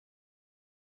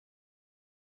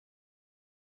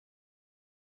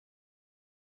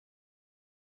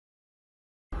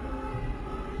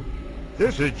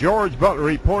This is George Butler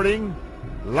reporting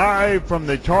live from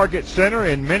the Target Center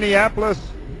in Minneapolis,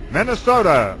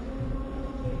 Minnesota.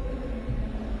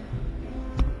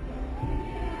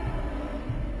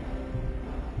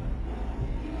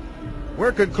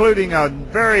 We're concluding a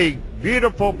very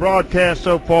beautiful broadcast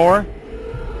so far.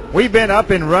 We've been up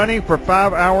and running for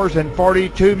 5 hours and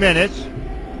 42 minutes,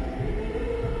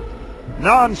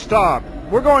 non-stop.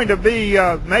 We're going to be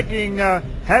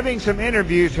having some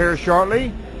interviews here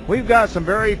shortly. We've got some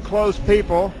very close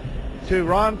people to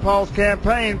Ron Paul's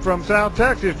campaign from South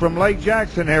Texas, from Lake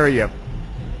Jackson area.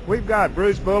 We've got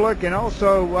Bruce Bullock and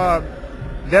also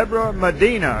Deborah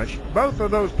Medina. Both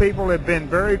of those people have been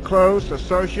very close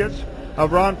associates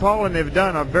of Ron Paul, and they've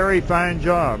done a very fine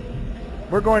job.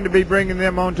 We're going to be bringing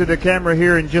them onto the camera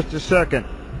here in just a second.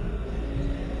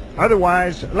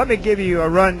 Otherwise, let me give you a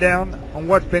rundown on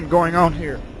what's been going on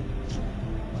here.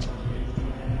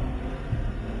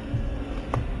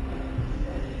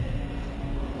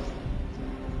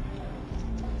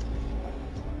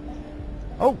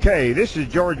 Okay, this is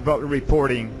George Butler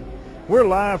reporting. We're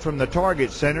live from the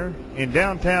Target Center in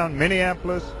downtown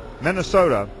Minneapolis,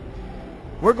 Minnesota.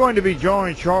 We're going to be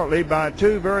joined shortly by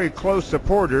two very close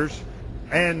supporters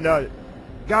and,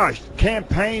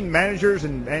 campaign managers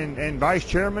and vice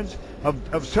chairmen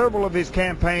of several of his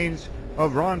campaigns,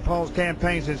 of Ron Paul's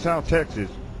campaigns in South Texas.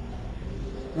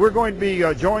 We're going to be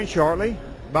joined shortly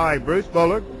by Bruce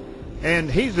Bullock,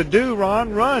 and he's the Do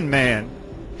Ron Run man.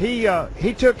 He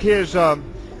took his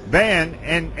van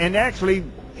and actually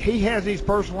he has these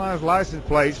personalized license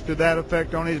plates to that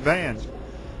effect on his vans.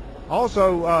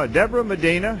 Also, Deborah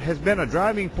Medina has been a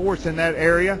driving force in that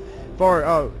area.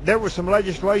 There was some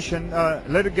litigation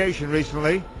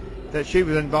recently that she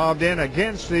was involved in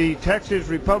against the Texas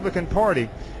Republican Party.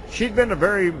 She's been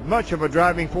very much of a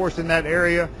driving force in that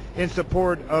area in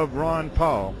support of Ron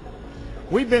Paul.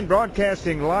 We've been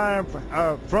broadcasting live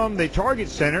from the Target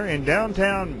Center in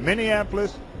downtown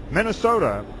Minneapolis,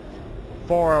 Minnesota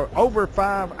for over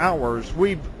 5 hours.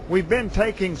 We've been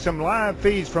taking some live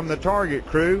feeds from the Target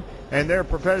crew and their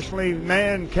professionally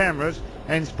manned cameras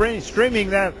and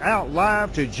streaming that out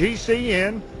live to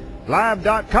GCNlive.com.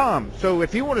 So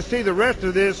if you want to see the rest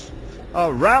of this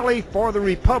rally for the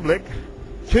Republic,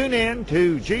 tune in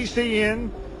to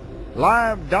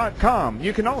GCNlive.com.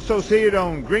 You can also see it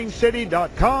on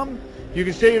greencity.com. You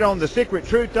can see it on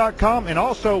thesecrettruth.com and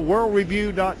also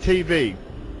worldreview.tv.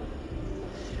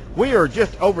 We are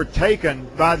just overtaken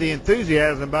by the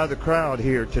enthusiasm by the crowd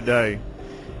here today.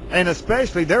 And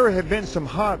especially there have been some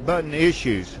hot button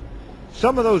issues.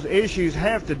 Some of those issues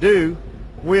have to do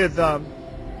with the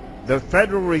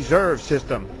Federal Reserve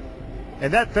System.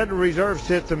 And that Federal Reserve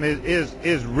System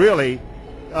is really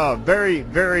very,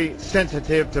 very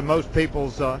sensitive to most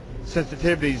people's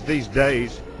sensitivities these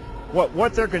days.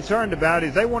 What they're concerned about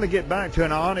is they want to get back to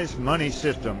an honest money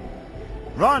system.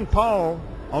 Ron Paul,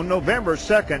 on November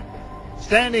 2nd,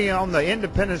 standing on the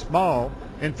Independence Mall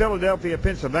in Philadelphia,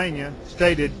 Pennsylvania,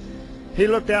 stated, he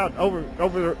looked out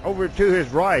over to his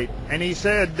right, and he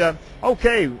said,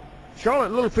 okay,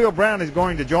 Charlotte Littlefield Brown is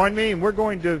going to join me, and we're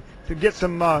going to get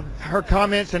some her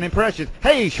comments and impressions.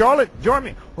 Hey, Charlotte, join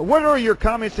me. What are your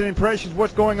comments and impressions?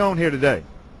 What's going on here today?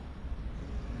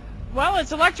 Well,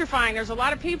 it's electrifying. There's a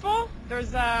lot of people.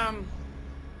 There's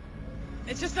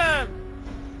it's just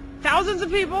thousands of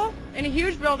people in a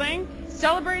huge building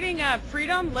celebrating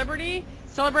freedom, liberty,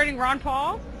 celebrating Ron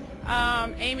Paul.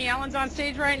 Amy Allen's on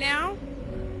stage right now,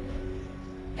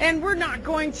 and we're not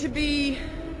going to be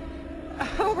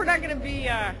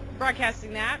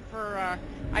broadcasting that for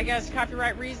I guess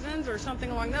copyright reasons or something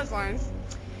along those lines.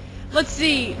 Let's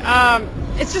see.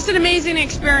 It's just an amazing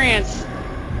experience,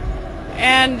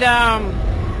 and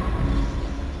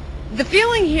the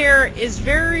feeling here is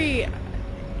very.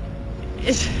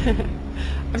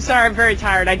 I'm sorry, I'm very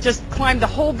tired. I just climbed the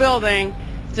whole building.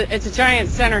 It's a giant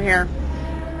center here,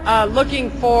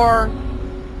 looking for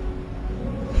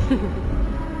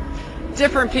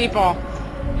different people.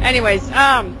 Anyways,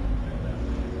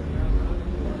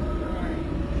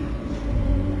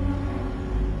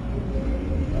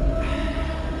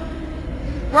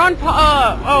 Ron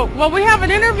Paul. Well, we have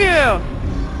an interview.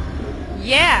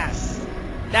 Yes,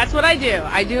 that's what I do.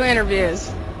 I do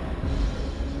interviews.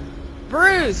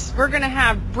 Bruce, we're going to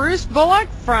have Bruce Bullock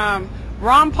from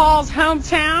Ron Paul's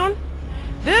hometown.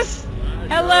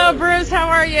 Hello, Bruce, how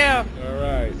are you? All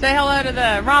right. Say hello to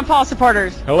the Ron Paul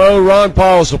supporters. Hello, Ron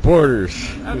Paul supporters.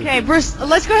 Okay, Bruce,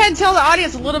 let's go ahead and tell the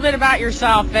audience a little bit about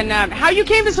yourself and how you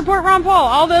came to support Ron Paul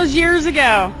all those years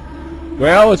ago.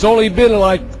 Well, it's only been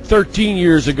like 13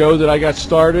 years ago that I got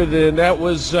started, and that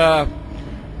was I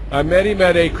met him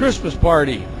at a Christmas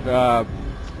party.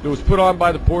 that was put on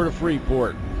by the Port of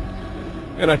Freeport.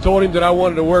 And I told him that I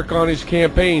wanted to work on his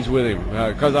campaigns with him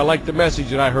because I liked the message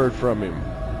that I heard from him.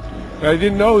 And I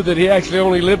didn't know that he actually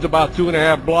only lived about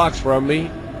 2.5 blocks from me,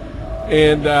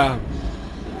 and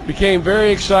became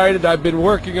very excited. I've been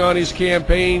working on his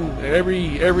campaign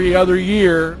every other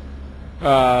year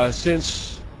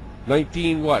since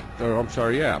 95,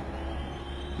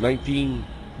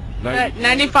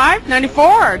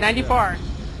 94, 94.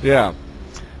 Yeah,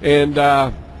 and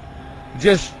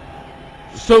just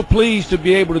so pleased to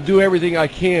be able to do everything I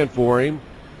can for him,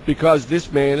 because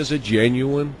this man is a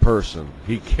genuine person.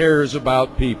 He cares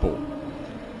about people.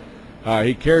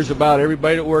 He cares about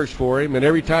everybody that works for him, and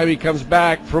every time he comes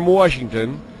back from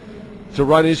Washington to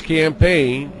run his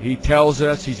campaign, he tells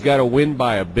us he's got to win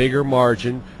by a bigger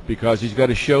margin, because he's got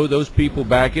to show those people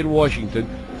back in Washington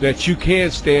that you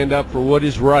can stand up for what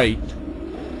is right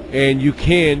and you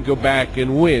can go back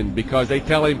and win, because they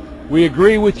tell him, we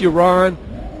agree with you, Ron,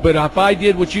 but if I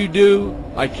did what you do,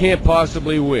 I can't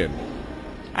possibly win.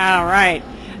 All right.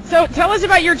 So tell us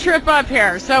about your trip up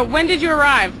here. So when did you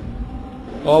arrive?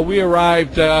 Well, we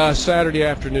arrived Saturday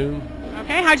afternoon.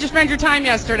 Okay. How'd you spend your time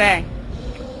yesterday?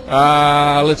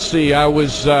 Let's see. I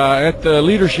was at the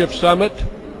Leadership Summit.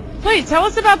 Please tell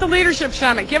us about the Leadership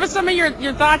Summit. Give us some of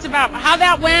your thoughts about how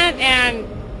that went, and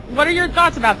what are your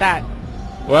thoughts about that?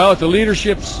 Well, at the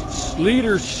Leadership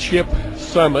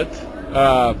Summit,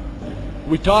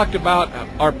 we talked about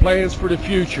our plans for the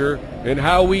future and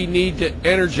how we need to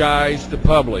energize the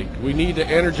public. We need to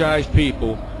energize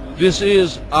people. This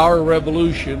is our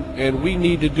revolution, and we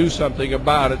need to do something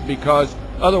about it, because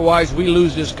otherwise we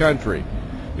lose this country.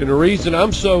 And the reason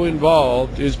I'm so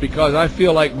involved is because I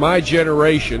feel like my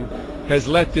generation has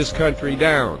let this country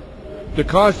down. The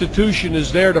Constitution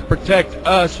is there to protect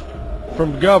us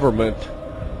from government,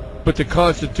 but the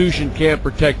Constitution can't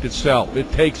protect itself.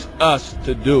 It takes us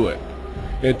to do it.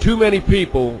 And too many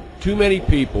people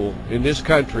in this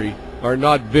country are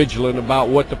not vigilant about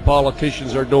what the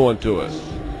politicians are doing to us.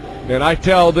 And I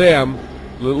tell them,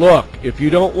 look, if you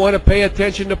don't want to pay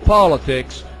attention to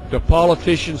politics, the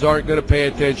politicians aren't going to pay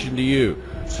attention to you.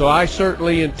 So I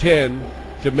certainly intend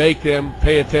to make them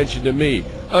pay attention to me.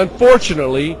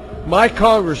 Unfortunately, my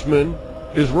congressman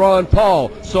is Ron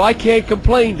Paul, so I can't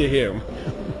complain to him.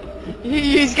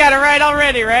 He's got it right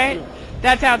already, right?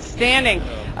 That's outstanding.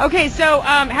 Okay, so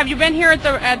have you been here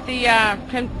at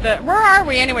the where are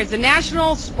we anyways? The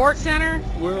National Sports Center?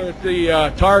 We're at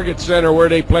the Target Center where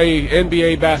they play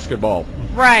NBA basketball.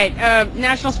 Right,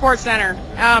 National Sports Center.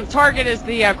 Target is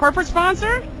the corporate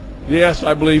sponsor? Yes,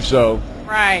 I believe so.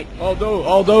 Right.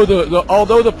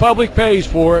 Although the public pays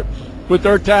for it with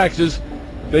their taxes,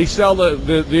 they sell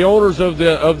the owners of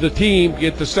the team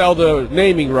get to sell the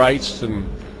naming rights, and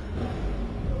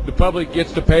the public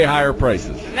gets to pay higher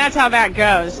prices. And that's how that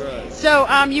goes. Right. So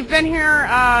you've been here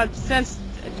since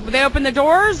they opened the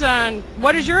doors, and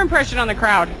what is your impression on the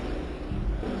crowd?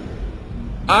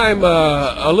 I'm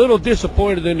a little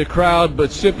disappointed in the crowd,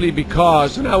 but simply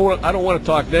because, and I don't want to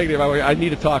talk negative, I need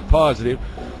to talk positive,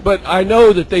 but I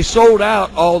know that they sold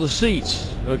out all the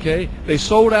seats, okay? They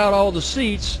sold out all the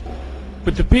seats,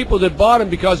 but the people that bought them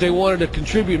because they wanted to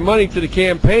contribute money to the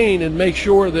campaign and make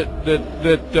sure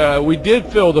that we did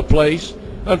fill the place,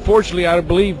 unfortunately, I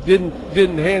believe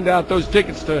didn't hand out those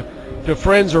tickets to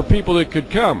friends or people that could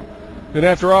come. And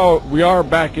after all, we are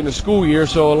back in the school year,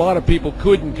 so a lot of people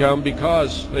couldn't come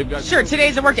because they've got... Sure,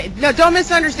 today's a work day. No, don't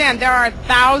misunderstand. There are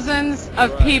thousands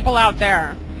of people out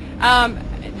there.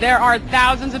 There are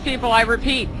thousands of people, I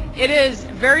repeat. It is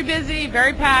very busy,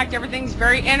 very packed. Everything's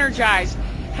very energized.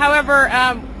 However,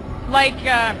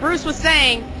 like Bruce was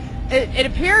saying, it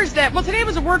appears that, well, today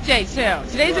was a work day, too.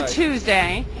 Today's a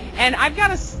Tuesday, and I've got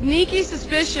a sneaky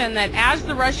suspicion that as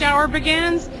the rush hour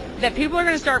begins, that people are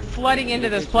going to start flooding into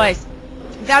this place.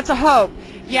 That's a hope.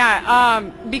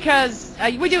 Yeah, because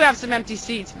we do have some empty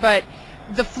seats, but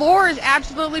the floor is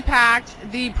absolutely packed.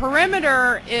 The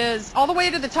perimeter is all the way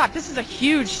to the top. This is a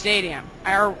huge stadium.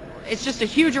 It's just a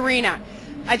huge arena.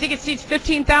 I think it seats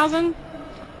 15,000.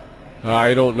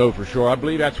 I don't know for sure. I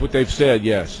believe that's what they've said,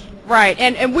 yes. Right,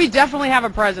 and we definitely have a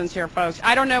presence here, folks.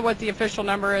 I don't know what the official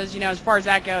number is, as far as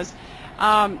that goes.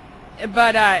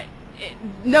 But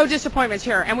no disappointments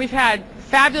here. And we've had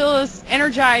fabulous,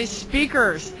 energized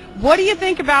speakers. What do you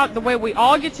think about the way we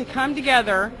all get to come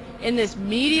together in this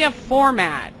media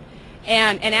format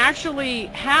and actually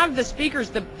have the speakers,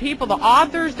 the people, the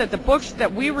authors, the books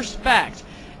that we respect,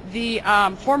 the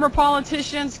former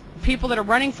politicians, people that are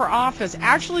running for office,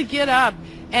 actually get up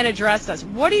and address us?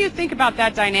 What do you think about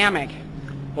that dynamic?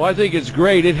 Well, I think it's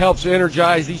great. It helps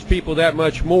energize these people that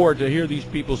much more to hear these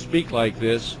people speak like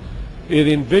this. it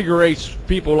invigorates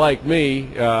people like me.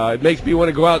 It makes me want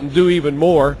to go out and do even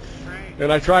more.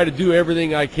 And I try to do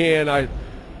everything I can.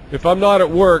 If I'm not at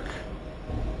work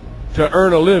to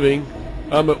earn a living,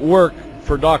 I'm at work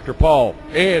for Dr. Paul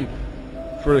and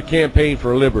for the Campaign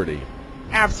for Liberty.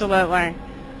 Absolutely.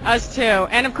 Us too.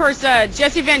 And of course,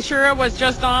 Jesse Ventura was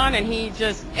just on, and he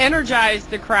just energized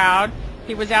the crowd.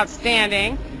 He was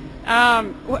outstanding.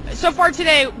 So far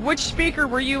today, which speaker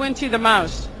were you into the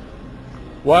most?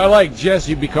 Well, I like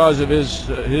Jesse because of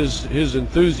his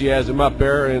enthusiasm up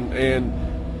there,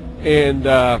 and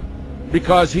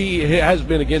because he has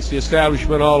been against the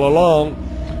establishment all along,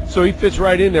 so he fits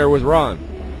right in there with Ron.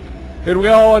 And we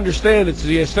all understand it's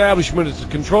the establishment that's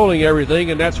controlling everything,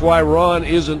 and that's why Ron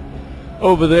isn't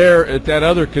over there at that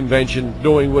other convention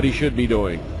doing what he should be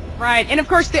doing. Right, and of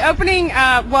course the opening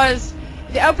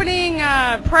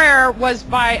prayer was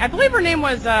by, I believe her name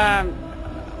was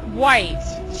White.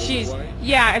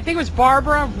 Yeah, I think it was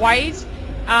Barbara White,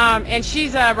 and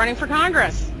she's running for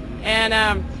Congress,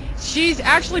 and she's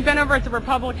actually been over at the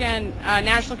Republican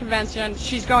National Convention.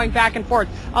 She's going back and forth.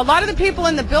 A lot of the people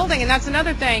in the building, and that's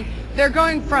another thing, they're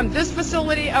going from this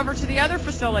facility over to the other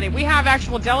facility. We have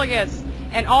actual delegates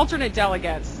and alternate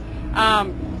delegates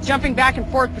jumping back and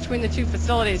forth between the two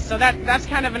facilities. So that's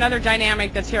kind of another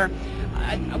dynamic that's here.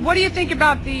 What do you think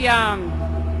about the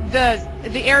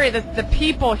area, the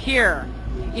people here?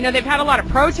 You know, they've had a lot of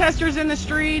protesters in the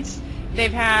streets.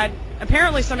 They've had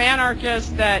apparently some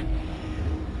anarchists, that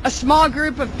a small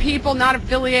group of people not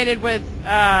affiliated with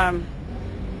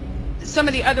some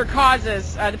of the other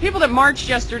causes. The people that marched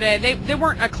yesterday, they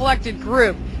weren't a collected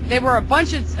group. They were a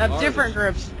bunch of different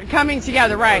groups coming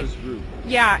together, right?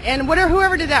 Yeah, and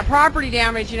whoever did that property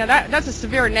damage, you know, that's a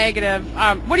severe negative.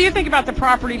 What do you think about the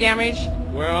property damage?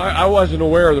 Well, I wasn't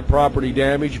aware of the property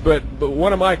damage, but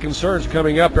one of my concerns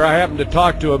coming up here, I happened to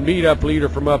talk to a meetup leader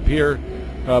from up here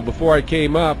before I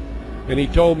came up, and he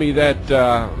told me that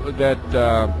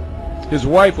his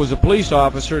wife was a police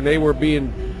officer, and they were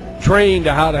being trained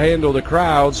to how to handle the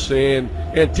crowds and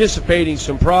anticipating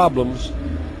some problems.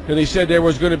 And he said there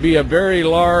was going to be a very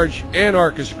large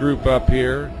anarchist group up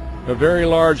here, a very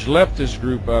large leftist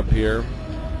group up here,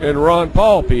 and Ron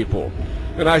Paul people.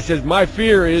 And I said, my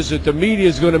fear is that the media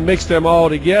is going to mix them all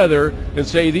together and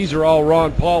say these are all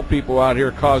Ron Paul people out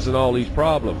here causing all these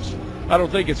problems. I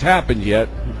don't think it's happened yet.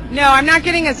 No, I'm not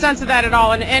getting a sense of that at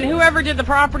all. And whoever did the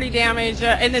property damage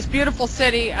in this beautiful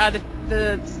city,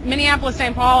 the Minneapolis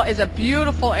St. Paul is a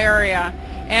beautiful area,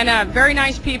 and very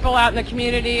nice people out in the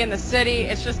community and the city.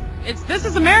 This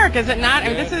is America, is it not? I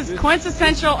mean, this is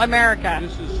quintessential America.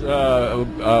 This is,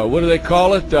 what do they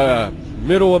call it?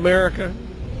 Middle America?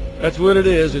 That's what it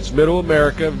is. It's Middle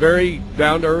America, very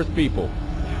down-to-earth people.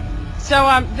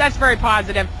 So that's very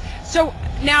positive. So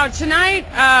now tonight,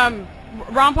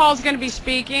 Ron Paul's going to be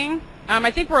speaking. I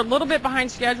think we're a little bit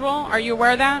behind schedule. Are you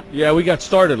aware of that? Yeah, we got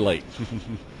started late.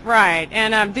 Right,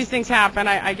 and these things happen,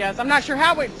 I guess. I'm not sure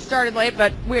how we started late,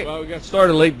 but we got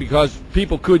started late because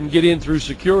people couldn't get in through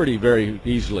security very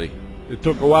easily. It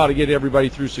took a while to get everybody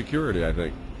through security, I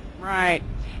think. Right.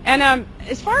 And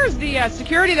as far as the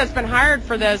security that's been hired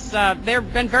for this,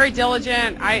 they've been very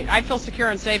diligent. I feel secure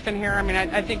and safe in here. I mean,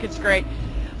 I think it's great.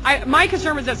 My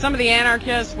concern was that some of the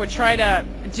anarchists would try to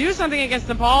do something against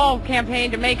the Paul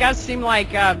campaign to make us seem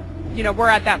like, we're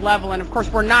at that level, and of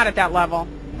course we're not at that level.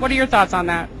 What are your thoughts on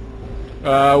that?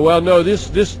 Well, no,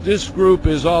 this group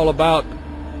is all about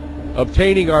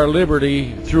obtaining our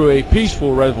liberty through a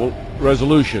peaceful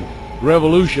revolution,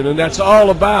 and that's all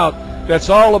about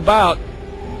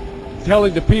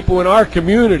telling the people in our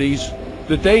communities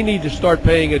that they need to start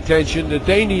paying attention, that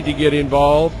they need to get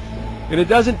involved. And it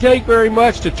doesn't take very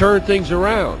much to turn things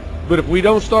around. But if we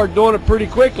don't start doing it pretty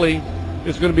quickly,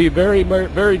 it's going to be very,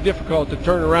 very difficult to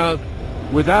turn around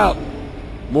without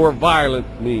more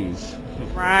violent means.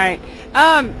 Right.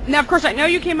 Now, of course, I know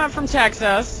you came up from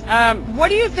Texas. What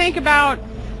do you think about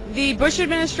the Bush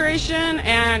administration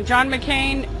and John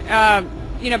McCain?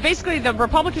 Basically the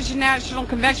Republican National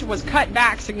Convention was cut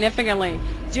back significantly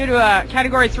due to a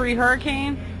Category 3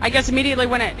 hurricane. I guess immediately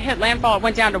when it hit landfall, it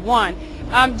went down to 1.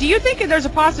 Do you think there's a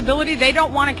possibility they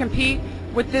don't want to compete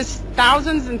with this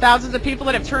thousands and thousands of people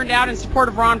that have turned out in support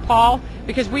of Ron Paul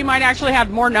because we might actually have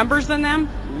more numbers than them?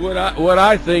 What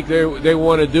I think they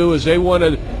want to do is they want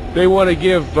to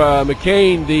give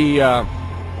McCain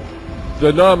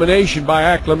the nomination by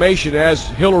acclamation, as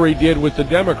Hillary did with the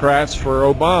Democrats for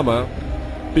Obama,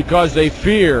 because they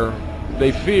fear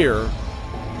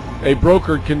a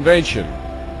brokered convention,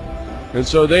 and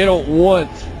so they don't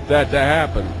want that to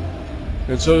happen.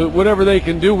 And so whatever they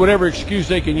can do, whatever excuse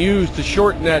they can use to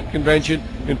shorten that convention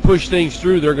and push things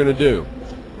through, they're going to do.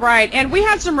 Right, and we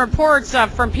had some reports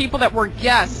from people that were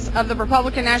guests of the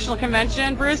Republican National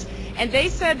Convention, Bruce, and they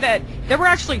said that there were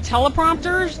actually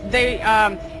teleprompters.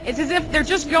 It's as if they're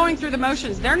just going through the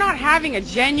motions. They're not having a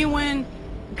genuine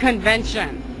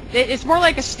convention. It's more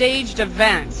like a staged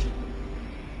event.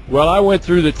 Well, I went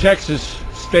through the Texas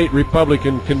State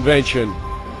Republican Convention,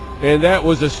 and that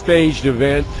was a staged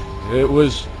event. It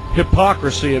was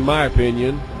hypocrisy, in my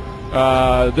opinion.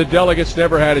 The delegates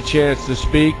never had a chance to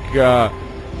speak.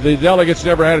 The delegates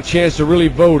never had a chance to really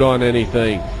vote on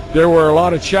anything. There were a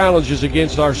lot of challenges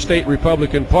against our state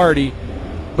Republican Party,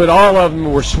 but all of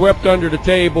them were swept under the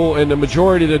table, and the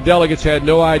majority of the delegates had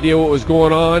no idea what was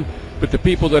going on. But the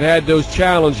people that had those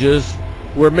challenges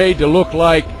were made to look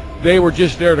like they were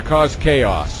just there to cause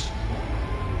chaos.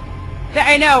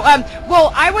 I know.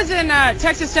 Well, I was in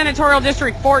Texas Senatorial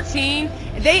District 14.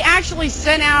 They actually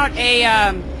sent out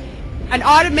an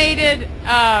automated,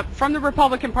 from the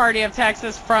Republican Party of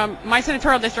Texas, from my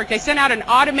senatorial district, they sent out an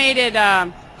automated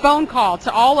phone call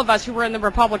to all of us who were in the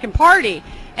Republican Party,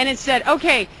 and it said,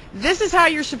 okay, this is how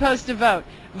you're supposed to vote.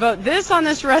 Vote this on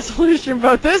this resolution,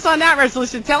 vote this on that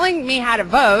resolution, telling me how to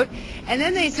vote. And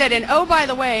then they said, and oh, by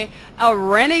the way, a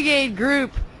renegade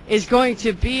group is going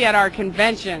to be at our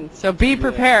convention, so be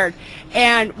prepared.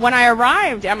 And when I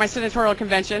arrived at my senatorial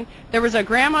convention, there was a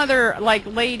grandmother like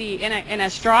lady in a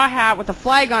straw hat with a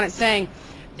flag on it saying,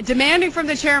 demanding from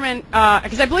the chairman,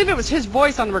 because I believe it was his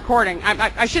voice on the recording.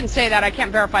 I shouldn't say that, I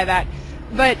can't verify that,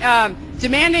 but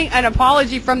demanding an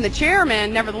apology from the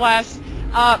chairman, nevertheless,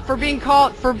 for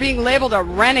being labeled a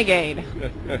renegade.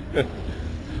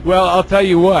 Well, I'll tell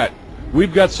you what.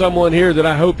 We've got someone here that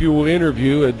I hope you will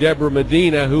interview, Deborah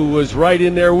Medina, who was right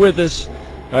in there with us.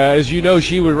 As you know,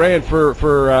 she ran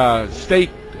for state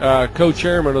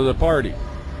co-chairman of the party,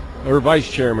 or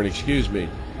vice chairman, excuse me.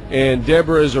 And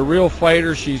Deborah is a real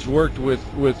fighter. She's worked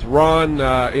with Ron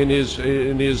in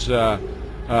his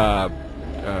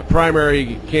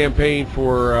primary campaign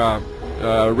for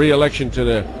re-election to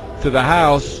the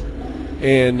House.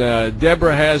 And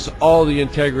Deborah has all the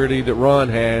integrity that Ron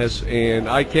has, and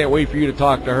I can't wait for you to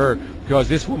talk to her, because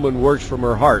this woman works from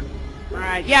her heart.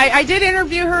 Right. Yeah, I did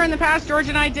interview her in the past. George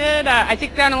and I did. I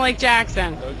think down in Lake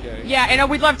Jackson. Okay. Yeah, and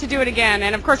we'd love to do it again.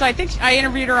 And of course, I think I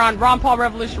interviewed her on Ron Paul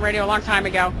Revolution Radio a long time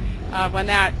ago, when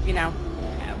that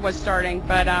was starting.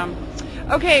 But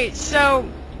okay, so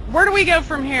where do we go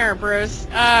from here, Bruce?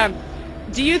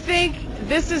 Do you think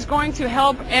this is going to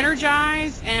help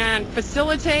energize and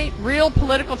facilitate real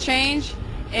political change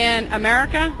in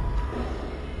America?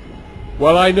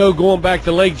 Well, I know going back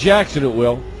to Lake Jackson it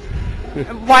will.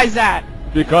 Why is that?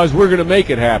 Because we're going to make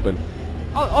it happen.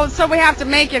 Oh, so we have to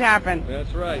make it happen.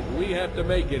 That's right. We have to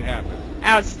make it happen.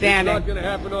 Outstanding. It's not going to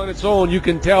happen on its own. You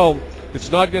can tell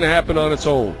it's not going to happen on its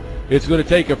own. It's going to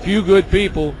take a few good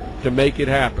people to make it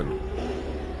happen.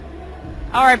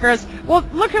 All right, Bruce. Well,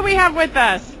 look who we have with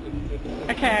us.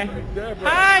 Okay. Deborah.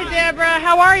 Hi, Deborah.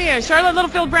 How are you? Charlotte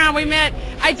Littlefield Brown. We met.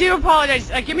 I do apologize.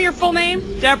 Give me your full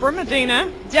name. Deborah Medina.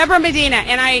 Deborah Medina.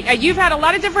 And you've had a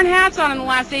lot of different hats on in the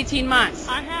last 18 months.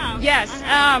 I have. Yes.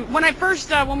 I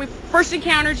have. When we first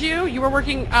encountered you, you were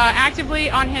working actively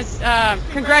on his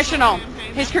congressional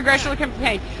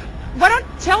campaign. Why don't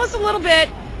tell us a little bit?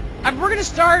 We're going to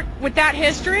start with that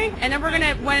history, and then we're going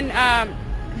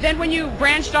to when you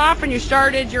branched off and you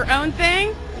started your own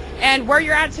thing, and where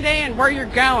you're at today and where you're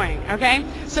going, okay?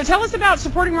 So tell us about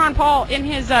supporting Ron Paul in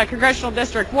his congressional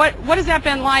district. What has that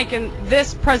been like in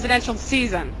this presidential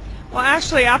season? Well,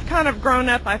 actually, I've kind of grown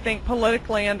up, I think,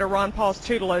 politically under Ron Paul's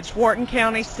tutelage. Wharton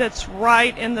County sits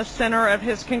right in the center of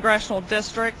his congressional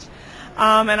district,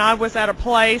 and I was at a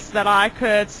place that I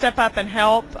could step up and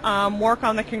help work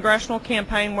on the congressional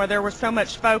campaign where there was so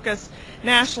much focus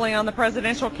nationally on the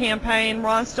presidential campaign.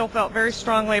 Ron still felt very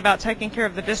strongly about taking care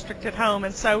of the district at home,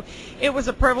 and so it was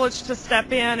a privilege to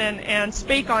step in and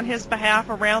speak on his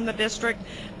behalf around the district.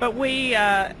 But we,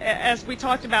 as we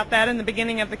talked about that in the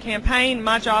beginning of the campaign,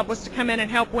 my job was to come in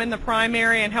and help win the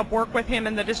primary and help work with him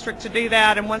in the district to do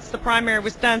that. And once the primary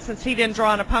was done, since he didn't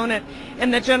draw an opponent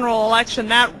in the general election,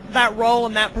 that role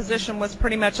and that position was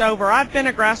pretty much over. I've been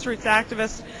a grassroots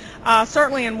activist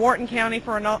certainly in Wharton County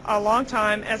for a long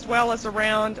time, as well as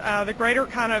around the greater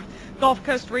kind of Gulf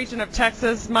Coast region of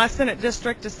Texas. My Senate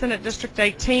district is Senate District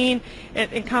 18.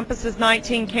 It encompasses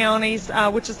 19 counties,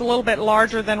 which is a little bit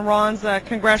larger than Ron's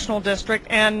congressional district,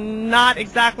 and not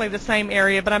exactly the same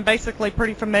area, but I'm basically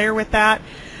pretty familiar with that.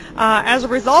 As a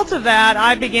result of that,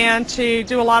 I began to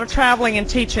do a lot of traveling and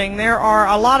teaching. There are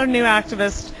a lot of new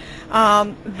activists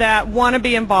that want to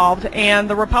be involved, and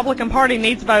the Republican Party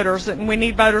needs voters, and we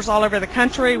need voters all over the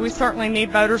country. We certainly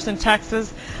need voters in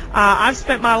Texas. I've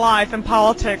spent my life in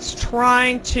politics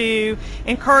trying to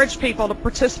encourage people to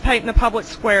participate in the public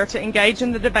square, to engage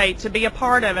in the debate, to be a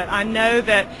part of it. I know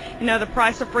that, you know, the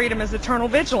price of freedom is eternal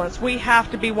vigilance. We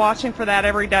have to be watching for that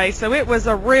every day. So it was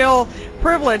a real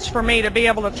privilege for me to be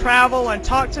able to travel and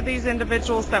talk to these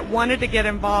individuals that wanted to get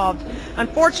involved.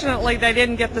 Unfortunately, they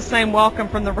didn't get the same welcome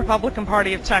from the Republican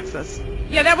Party of Texas.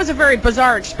 Yeah, that was a very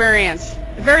bizarre experience.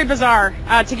 Very bizarre.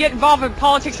 To get involved in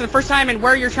politics for the first time and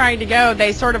where you're trying to go,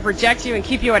 they sort of reject you and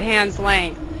keep you at hand's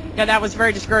length. Yeah, that was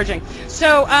very discouraging.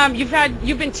 So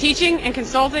you've been teaching and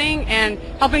consulting and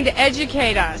helping to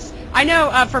educate us. I know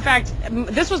for a fact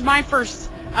this was my first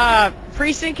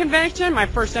precinct convention, my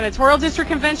first senatorial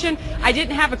district convention. I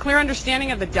didn't have a clear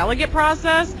understanding of the delegate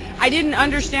process. I didn't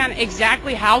understand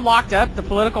exactly how locked up the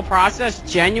political process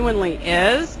genuinely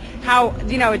is. How,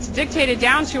 you know, it's dictated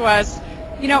down to us.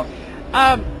 You know,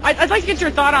 I'd like to get your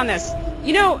thought on this.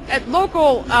 You know, at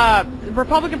local,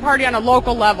 Republican Party on a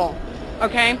local level,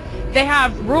 okay, they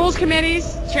have rules committees,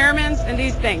 chairmans, and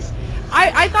these things.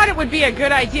 I thought it would be a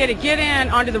good idea to get in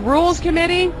onto the rules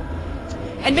committee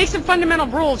and make some fundamental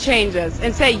rule changes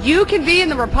and say you can be in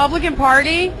the Republican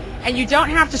Party and you don't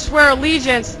have to swear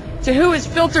allegiance to who is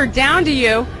filtered down to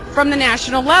you from the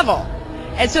national level.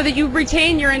 And so that you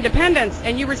retain your independence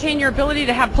and you retain your ability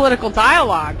to have political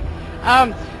dialogue.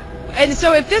 And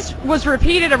so if this was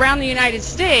repeated around the United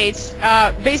States,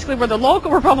 basically where the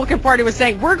local Republican Party was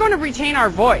saying, we're going to retain our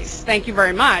voice, thank you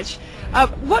very much,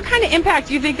 what kind of impact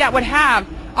do you think that would have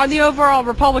on the overall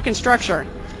Republican structure?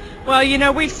 Well, you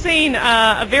know, we've seen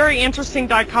a very interesting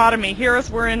dichotomy here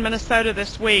as we're in Minnesota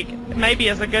this week, maybe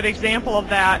as a good example of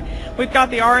that. We've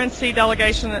got the RNC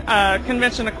delegation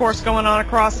convention, of course, going on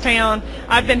across town.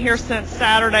 I've been here since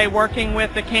Saturday working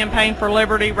with the Campaign for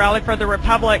Liberty, Rally for the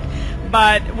Republic,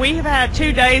 but we have had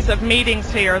 2 days of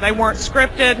meetings here. They weren't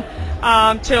scripted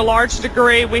to a large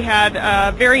degree. We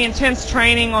had very intense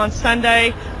training on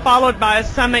Sunday, followed by a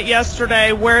summit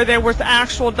yesterday where there was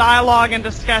actual dialogue and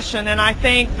discussion, and I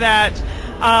think that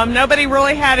nobody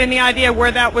really had any idea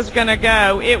where that was going to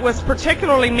go. It was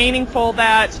particularly meaningful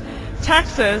that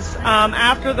Texas,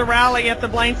 after the rally at the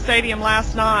Blaine Stadium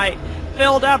last night,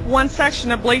 filled up one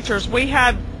section of bleachers. We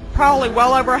had probably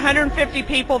well over 150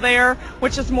 people there,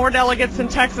 which is more delegates than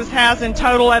Texas has in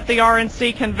total at the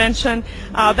RNC convention.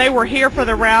 They were here for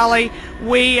the rally.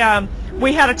 We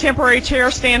had a temporary chair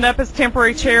stand up as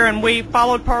temporary chair, and we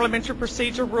followed parliamentary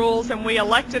procedure rules, and we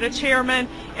elected a chairman,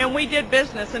 and we did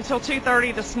business until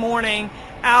 2:30 this morning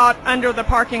out under the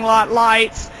parking lot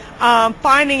lights,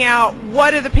 finding out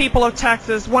what do the people of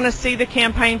Texas want to see the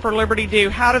Campaign for Liberty do.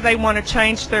 How do they want to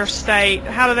change their state?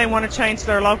 How do they want to change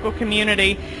their local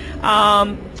community?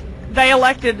 They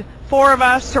elected 4 of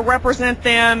us to represent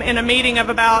them in a meeting of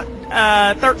about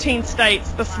 13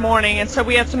 states this morning, and so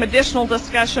we had some additional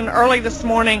discussion early this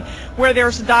morning where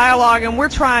there's dialogue, and we're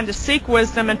trying to seek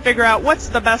wisdom and figure out what's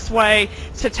the best way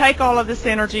to take all of this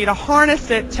energy, to harness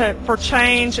it for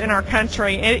change in our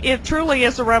country. It truly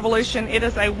is a revolution. It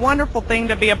is a wonderful thing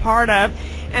to be a part of,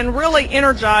 and really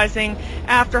energizing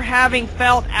after having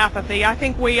felt apathy. I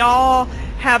think we all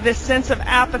have this sense of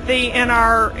apathy in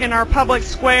our public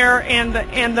square,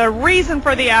 and the reason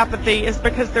for the apathy is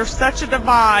because there's such a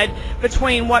divide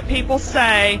between what people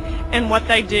say and what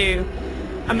they do.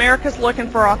 America's looking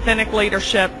for authentic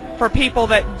leadership, for people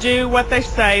that do what they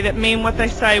say, that mean what they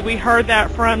say. We heard that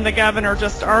from the governor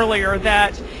just earlier,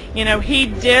 that, you know, he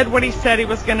did what he said he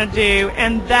was going to do,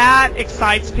 and that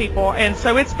excites people. And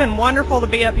so it's been wonderful to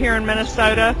be up here in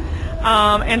Minnesota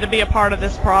and to be a part of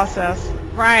this process.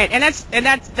 Right, and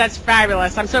that's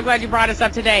fabulous. I'm so glad you brought us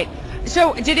up to date.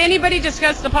 So, did anybody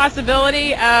discuss the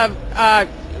possibility of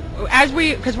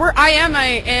because I am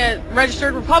a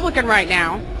registered Republican right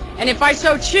now, and if I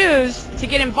so choose to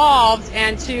get involved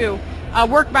and to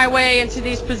work my way into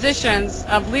these positions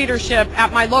of leadership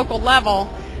at my local level,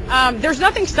 there's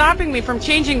nothing stopping me from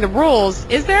changing the rules,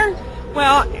 is there?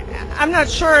 Well, I'm not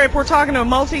sure if we're talking to a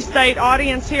multi-state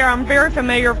audience here. I'm very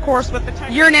familiar, of course, with the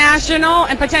Texas. You're national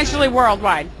and potentially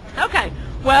worldwide. Okay.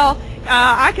 Well,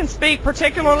 I can speak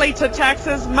particularly to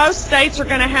Texas. Most states are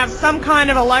going to have some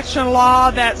kind of election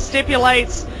law that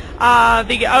stipulates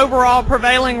the overall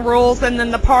prevailing rules, and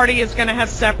then the party is going to have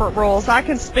separate rules. I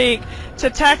can speak to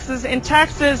Texas. In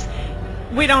Texas,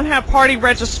 we don't have party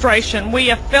registration. We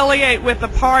affiliate with the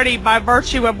party by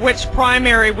virtue of which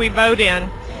primary we vote in.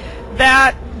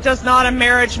 That does not a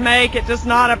marriage make. It does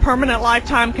not a permanent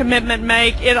lifetime commitment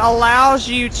make. It allows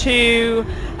you to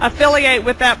affiliate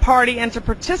with that party and to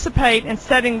participate in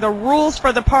setting the rules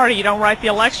for the party. You don't write the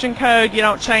election code, you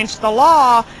don't change the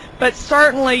law, but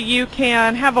certainly you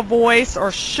can have a voice,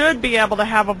 or should be able to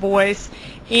have a voice,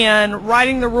 in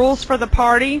writing the rules for the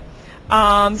party,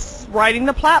 writing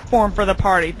the platform for the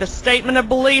party, the statement of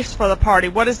beliefs for the party.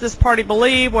 What does this party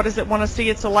believe? What does it want to see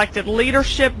its elected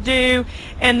leadership do?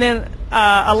 And then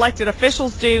elected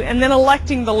officials do, and then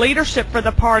electing the leadership for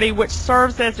the party, which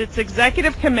serves as its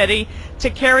executive committee to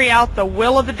carry out the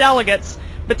will of the delegates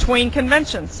between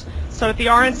conventions. So at the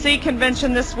RNC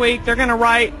convention this week, they're going to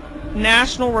write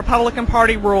National Republican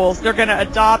Party rules. They're going to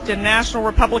adopt a National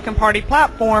Republican Party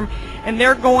platform, and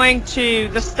they're going to,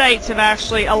 the states have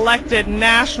actually elected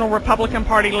National Republican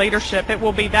Party leadership. It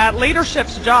will be that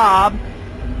leadership's job,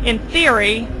 in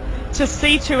theory, to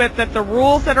see to it that the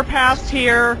rules that are passed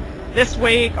here this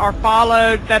week are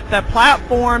followed, that the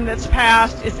platform that's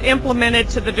passed is implemented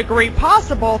to the degree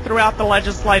possible throughout the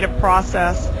legislative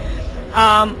process.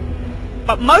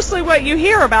 But mostly what you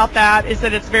hear about that is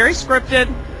that it's very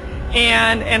scripted,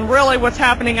 and really what's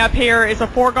happening up here is a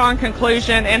foregone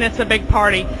conclusion, and it's a big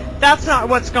party. That's not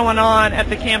what's going on at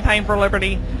the Campaign for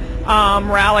Liberty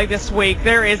rally this week.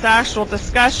 There is actual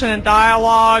discussion and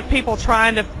dialogue, people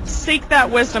trying to seek that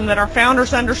wisdom that our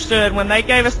founders understood when they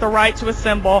gave us the right to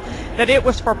assemble, that it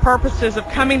was for purposes of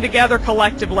coming together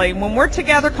collectively. When we're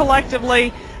together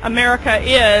collectively, America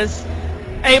is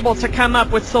able to come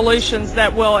up with solutions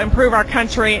that will improve our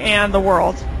country and the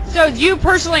world. So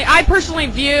I personally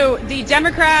view the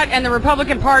Democrat and the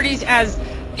Republican parties as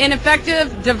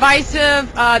ineffective,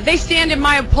 divisive. They stand in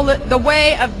the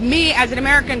way of me as an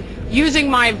American using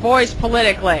my voice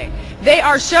politically. They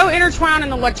are so intertwined in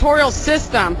the electoral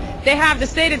system. They have the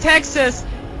state of Texas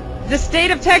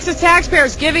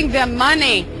taxpayers giving them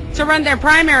money to run their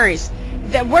primaries.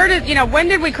 When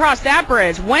did we cross that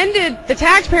bridge? When did the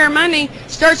taxpayer money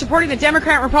start supporting the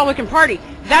Democrat and Republican Party?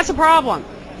 That's a problem.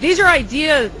 These are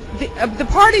ideas. The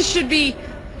parties should be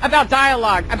about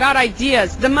dialogue, about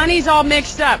ideas. The money's all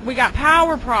mixed up. We got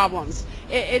power problems.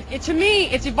 To me,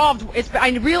 it's evolved. I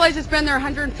realize it's been there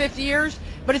 150 years,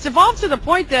 but it's evolved to the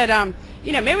point that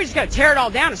maybe we just got to tear it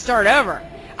all down and start over.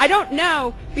 I don't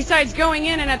know, besides going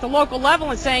in and at the local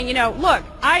level and saying, look,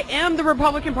 I am the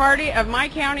Republican Party of my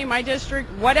county, my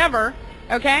district, whatever,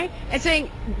 okay, and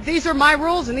saying these are my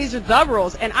rules and these are the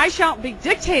rules, and I shan't be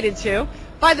dictated to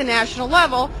by the national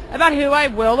level about who I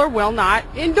will or will not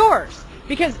endorse.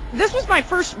 Because this was my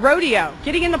first rodeo,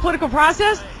 getting in the political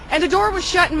process, and the door was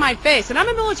shut in my face. And I'm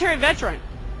a military veteran,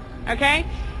 okay?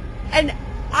 And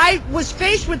I was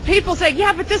faced with people saying,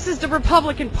 yeah, but this is the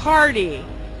Republican Party.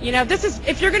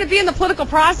 If you're going to be in the political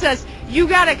process, you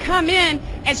got to come in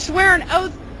and swear an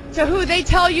oath to who they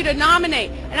tell you to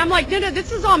nominate. And I'm like, no,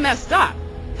 this is all messed up.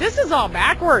 This is all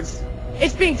backwards.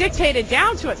 It's being dictated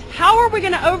down to us. How are we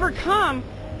going to overcome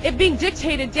it being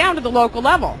dictated down to the local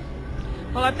level?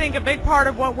 Well, I think a big part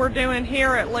of what we're doing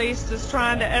here, at least, is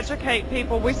trying to educate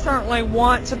people. We certainly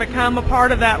want to become a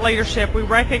part of that leadership. We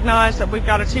recognize that we've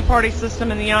got a two-party system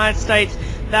in the United States.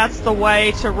 That's the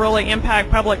way to really impact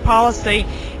public policy.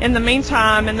 In the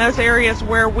meantime, in those areas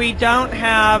where we don't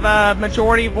have a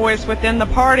majority voice within the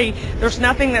party, there's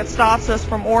nothing that stops us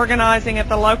from organizing at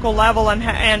the local level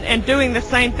and doing the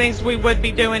same things we would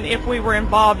be doing if we were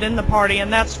involved in the party,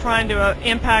 and that's trying to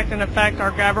impact and affect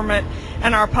our government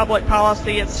and our public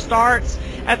policy. It starts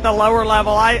at the lower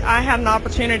level. I had an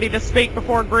opportunity to speak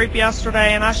before a group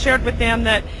yesterday, and I shared with them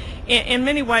that in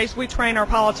many ways we train our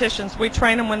politicians. We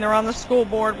train them when they're on the school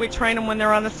board. We train them when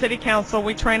they're on the city council.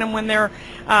 We train them when they're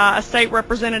a state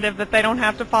representative, that they don't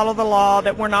have to follow the law,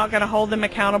 that we're not going to hold them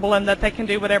accountable, and that they can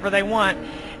do whatever they want.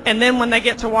 And then when they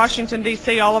get to Washington,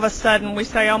 D.C., all of a sudden we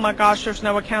say, oh my gosh, there's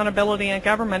no accountability in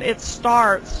government. It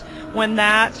starts when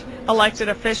that elected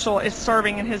official is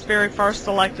serving in his very first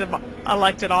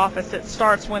elected office. It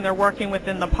starts when they're working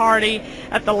within the party,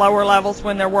 at the lower levels,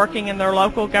 when they're working in their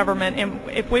local government. And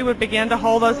if we would begin to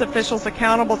hold those officials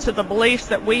accountable to the beliefs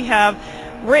that we have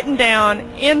written down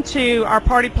into our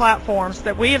party platforms,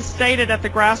 that we have stated at the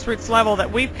grassroots level,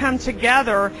 that we've come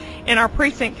together in our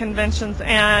precinct conventions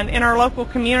and in our local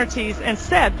communities and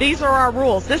said, these are our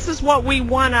rules, this is what we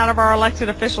want out of our elected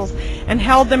officials, and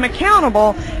held them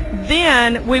accountable,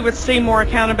 then we would see more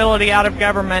accountability out of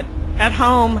government at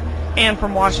home and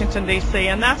from Washington, D.C.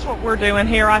 And that's what we're doing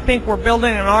here. I think we're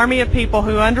building an army of people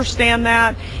who understand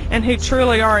that and who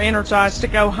truly are energized to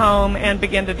go home and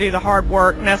begin to do the hard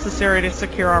work necessary to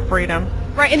secure our freedom.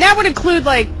 Right, and that would include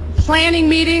like planning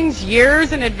meetings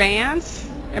years in advance.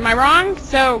 Am I wrong?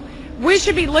 So we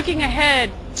should be looking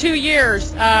ahead 2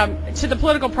 years to the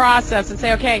political process and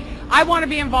say, okay, I want to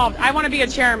be involved. I want to be a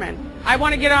chairman. I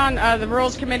want to get on the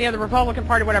Rules Committee of the Republican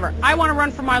Party, whatever. I want to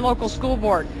run for my local school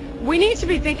board. We need to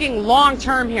be thinking long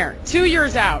term here, 2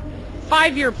 years out,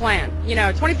 5-year plan.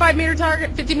 25-meter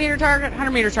target, 50-meter target,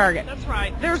 100-meter target. That's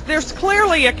right. There's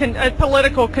clearly a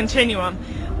political continuum.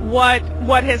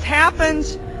 What has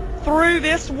happened through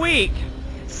this week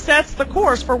sets the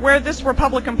course for where this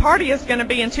Republican Party is going to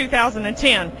be in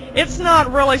 2010. It's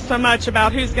not really so much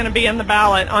about who's going to be in the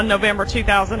ballot on November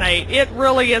 2008. It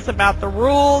really is about the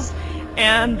rules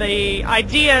and the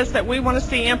ideas that we want to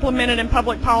see implemented in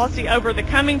public policy over the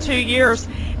coming 2 years,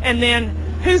 and then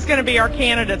who's going to be our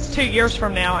candidates 2 years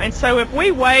from now. And so if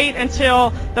we wait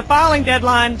until the filing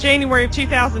deadline, January of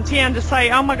 2010, to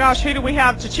say, oh my gosh, who do we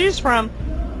have to choose from,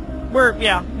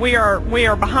 we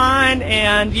are behind.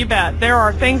 And you bet there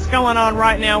are things going on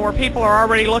right now where people are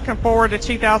already looking forward to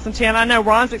 2010. I know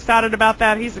Ron's excited about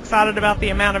that. He's excited about the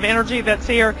amount of energy that's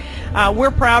here.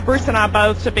 We're proud, Bruce and I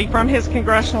both, to be from his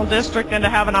congressional district and to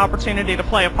have an opportunity to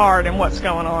play a part in what's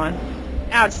going on.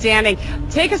 Outstanding.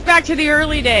 Take us back to the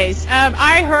early days.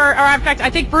 I heard, or in fact, I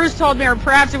think Bruce told me, or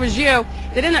perhaps it was you,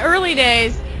 that in the early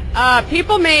days,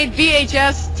 people made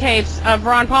VHS tapes of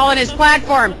Ron Paul and his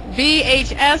platform,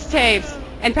 VHS tapes,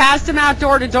 and passed them out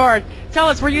door to door. Tell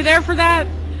us, were you there for that?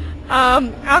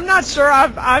 I'm not sure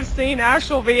I've seen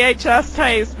actual VHS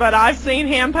tapes, but I've seen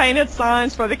hand-painted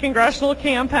signs for the congressional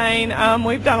campaign.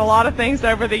 We've done a lot of things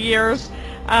over the years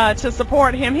to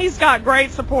support him. He's got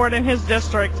great support in his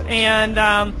district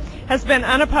and has been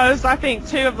unopposed. I think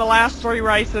 2 of the last 3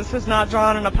 races has not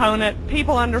drawn an opponent.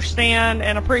 People understand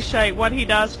and appreciate what he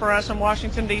does for us in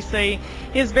Washington, D.C.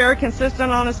 He is very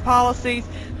consistent on his policies.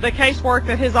 The casework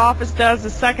that his office does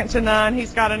is second to none.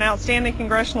 He's got an outstanding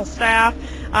congressional staff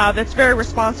that's very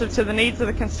responsive to the needs of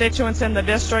the constituents in the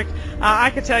district. I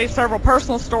could tell you several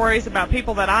personal stories about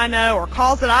people that I know or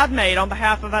calls that I've made on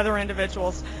behalf of other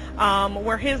individuals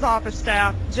where his office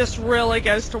staff just really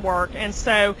goes to work. And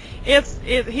so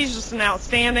he's just an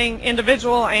outstanding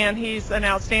individual, and he's an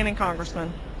outstanding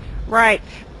congressman. Right.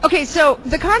 Okay, so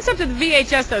the concept of the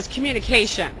VHS, though, is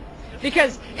communication.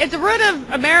 Because at the root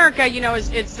of America,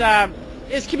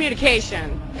 is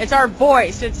communication. It's our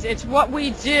voice. It's what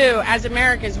we do as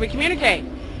Americans. We communicate.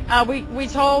 We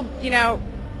told,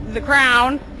 the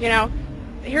Crown,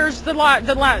 here's the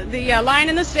line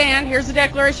in the sand. Here's the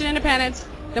Declaration of Independence.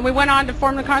 Then we went on to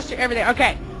form the Constitution, everything.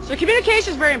 Okay, so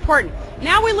communication is very important.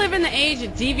 Now we live in the age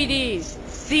of DVDs,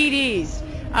 CDs.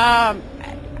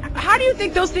 How do you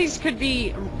think those things could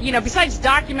be, besides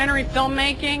documentary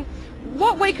filmmaking,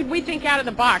 what way could we think out of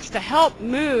the box to help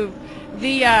move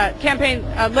the campaign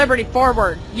Liberty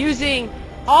forward using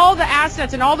all the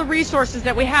assets and all the resources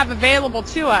that we have available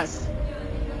to us?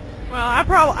 Well,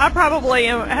 I probably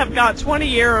have got 20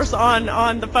 years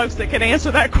on the folks that can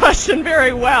answer that question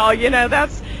very well.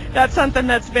 That's something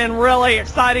that's been really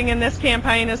exciting in this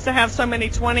campaign, is to have so many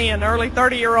 20 and early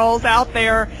 30-year-olds out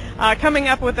there coming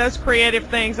up with those creative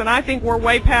things. And I think we're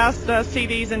way past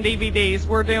CDs and DVDs.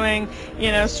 We're doing,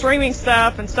 streaming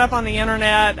stuff and stuff on the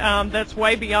internet that's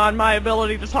way beyond my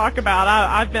ability to talk about.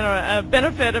 I've been a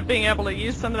benefit of being able to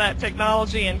use some of that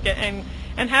technology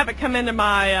and have it come into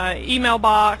my email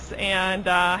box and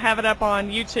have it up on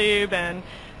YouTube and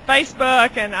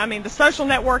Facebook and the social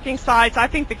networking sites. I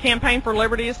think the Campaign for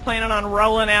Liberty is planning on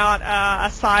rolling out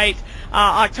a site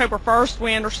October 1st.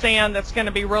 We understand that's going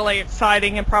to be really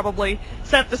exciting and probably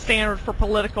set the standard for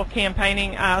political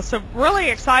campaigning. So really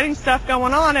exciting stuff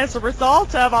going on as a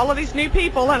result of all of these new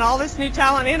people and all this new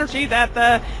talent energy that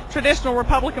the traditional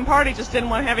Republican Party just didn't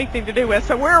want to have anything to do with.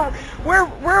 So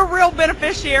we're real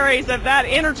beneficiaries of that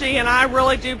energy, and I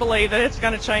really do believe that it's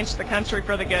going to change the country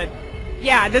for the good.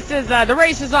 Yeah, this is the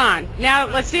race is on. Now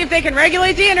let's see if they can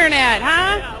regulate the internet,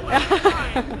 huh? Yeah,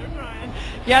 well, they're trying.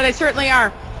 Yeah, they certainly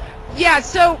are. Yeah,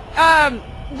 so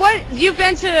what you've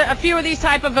been to a few of these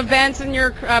type of events in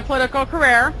your political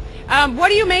career. What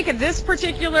do you make of this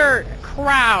particular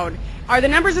crowd? Are the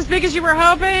numbers as big as you were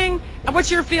hoping?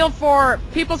 What's your feel for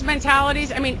people's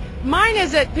mentalities? Mine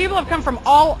is that people have come from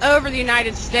all over the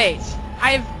United States.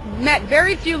 I've met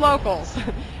very few locals.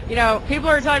 People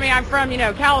are telling me I'm from,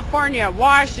 California,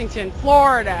 Washington,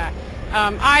 Florida,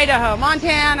 Idaho,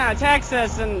 Montana,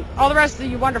 Texas, and all the rest of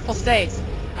you wonderful states.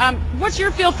 What's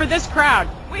your feel for this crowd?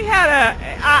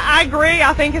 I agree.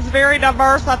 I think it's very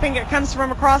diverse. I think it comes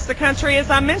from across the country. As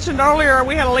I mentioned earlier,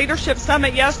 we had a leadership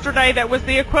summit yesterday that was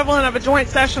the equivalent of a joint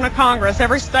session of Congress.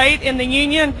 Every state in the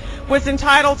union was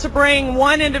entitled to bring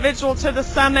one individual to the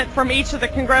summit from each of the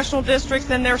congressional districts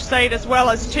in their state, as well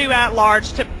as 2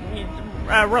 at-large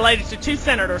related to 2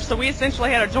 senators. So we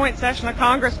essentially had a joint session of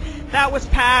Congress That was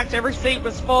packed. Every seat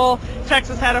was full.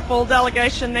 Texas had a full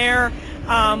delegation there.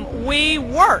 We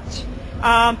worked.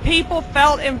 People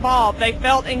felt involved. They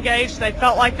felt engaged. They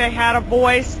felt like they had a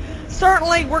voice.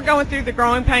 Certainly, we're going through the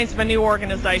growing pains of a new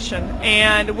organization,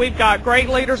 and we've got great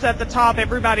leaders at the top.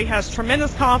 Everybody has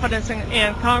tremendous confidence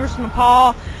in Congressman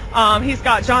Paul. He's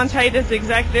got John Tate as the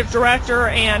executive director,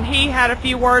 and he had a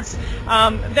few words.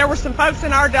 There were some folks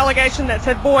in our delegation that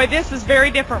said, boy, this is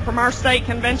very different from our state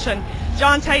convention.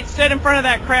 John Tate stood in front of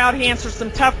that crowd. He answered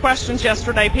some tough questions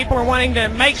yesterday. People are wanting to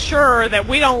make sure that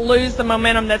we don't lose the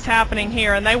momentum that's happening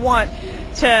here, and they want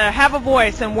to have a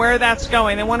voice in where that's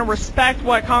going. They want to respect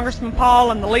what Congressman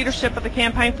Paul and the leadership of the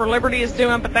Campaign for Liberty is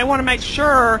doing, but they want to make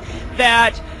sure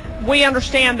that we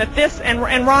understand that this, and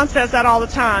Ron says that all the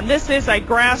time, this is a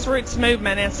grassroots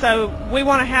movement, and so we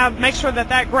want to make sure that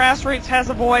that grassroots has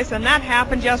a voice, and that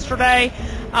happened yesterday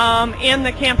in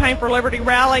the Campaign for Liberty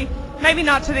rally. Maybe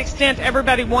not to the extent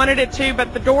everybody wanted it to,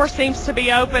 but the door seems to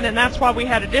be open, and that's why we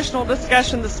had additional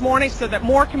discussion this morning so that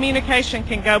more communication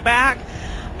can go back.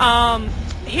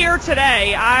 Here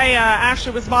today, I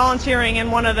actually was volunteering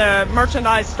in one of the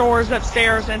merchandise stores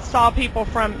upstairs and saw people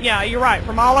from, yeah, you're right,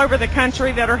 from all over the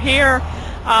country that are here.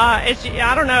 I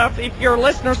don't know if your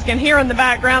listeners can hear in the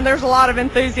background, there's a lot of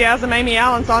enthusiasm. Amy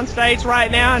Allen's on stage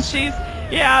right now, and she's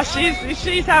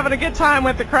having a good time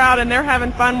with the crowd, and they're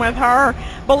having fun with her.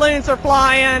 Balloons are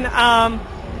flying.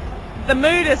 The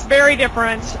mood is very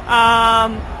different.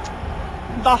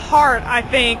 The heart, I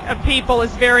think, of people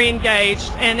is very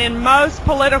engaged, and in most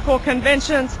political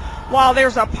conventions, while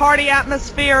there's a party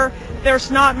atmosphere,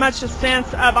 there's not much a sense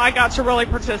of I got to really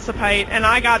participate and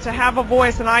I got to have a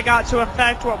voice and I got to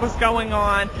affect what was going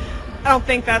on. I don't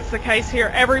think that's the case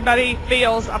here. Everybody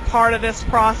feels a part of this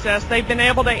process. They've been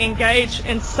able to engage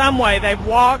in some way. They've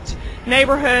walked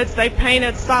neighborhoods, they've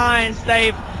painted signs,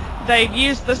 they've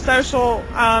used the social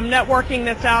networking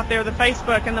that's out there, the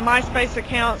Facebook and the MySpace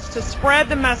accounts, to spread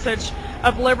the message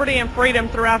of liberty and freedom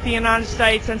throughout the United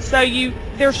States. And so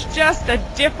there's just a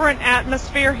different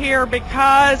atmosphere here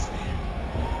because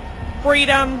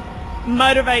freedom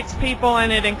motivates people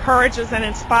and it encourages and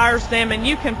inspires them. And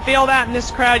you can feel that in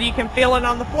this crowd. You can feel it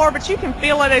on the floor, but you can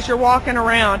feel it as you're walking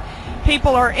around.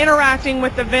 People are interacting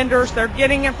with the vendors, they're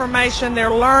getting information, they're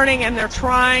learning, and they're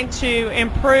trying to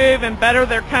improve and better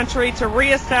their country, to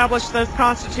reestablish those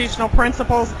constitutional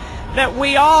principles that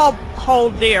we all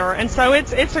hold dear. And so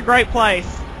it's a great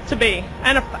place to be,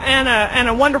 and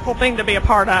a wonderful thing to be a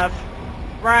part of.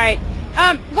 Right.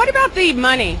 What about the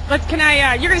money? You're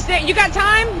gonna stay, you got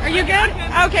time? Are you good?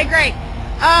 Okay, great.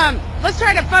 Let's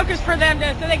try to focus for them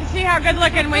so they can see how good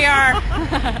looking we are.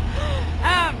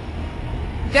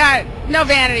 No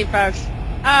vanity, folks.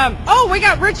 Oh, we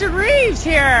got Richard Reeves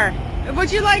here.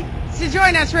 Would you like to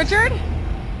join us, Richard?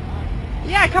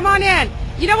 Yeah, come on in.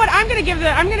 You know what? I'm gonna give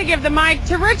the mic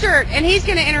to Richard, and he's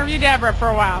gonna interview Deborah for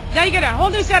a while. Now you get a whole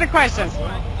new set of questions.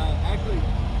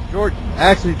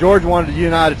 George wanted you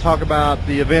and I to talk about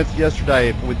the events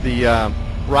yesterday with the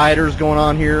rioters going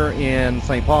on here in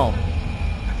St. Paul.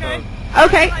 Okay.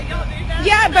 Okay.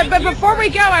 Yeah, but before we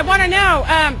go, I want to know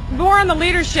more on the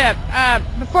leadership.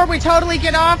 Before we totally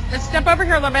get off, let's step over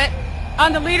here a little bit.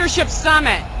 On the leadership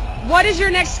summit, what is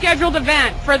your next scheduled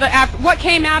event for what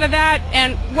came out of that,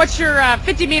 and what's your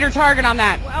 50-meter target on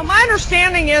that? Well, my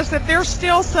understanding is that there's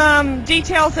still some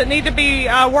details that need to be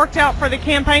worked out for the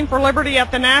Campaign for Liberty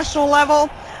at the national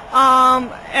level.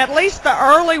 At least the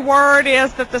early word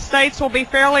is that the states will be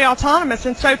fairly autonomous,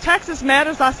 and so Texas met,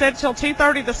 as I said, till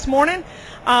 2:30 this morning.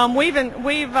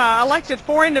 We've elected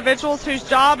 4 individuals whose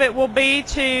job it will be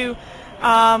to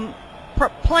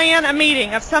plan a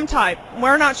meeting of some type.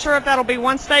 We're not sure if that'll be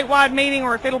one statewide meeting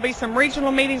or if it'll be some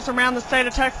regional meetings around the state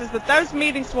of Texas, but those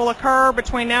meetings will occur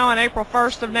between now and April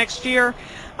 1st of next year.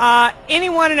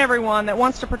 Anyone and everyone that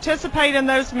wants to participate in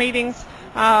those meetings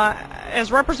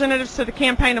as representatives to the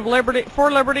Campaign of Liberty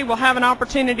for Liberty will have an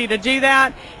opportunity to do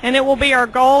that, and it will be our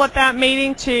goal at that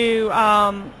meeting to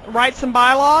write some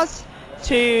bylaws,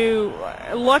 to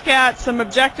look at some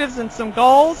objectives and some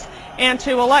goals, and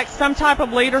to elect some type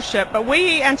of leadership. But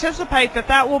we anticipate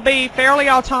that will be fairly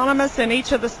autonomous in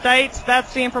each of the states.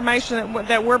 That's the information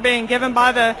that we're being given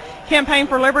by the Campaign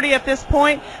for Liberty at this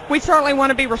point. We certainly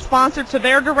want to be responsive to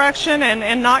their direction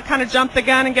and not kind of jump the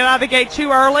gun and get out of the gate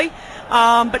too early.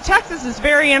 But Texas is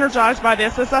very energized by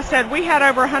this. As I said, we had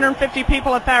over 150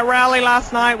 people at that rally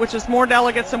last night, which is more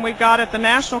delegates than we've got at the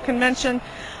national convention.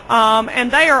 And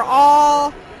they are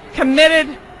all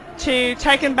committed to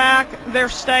taking back their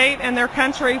state and their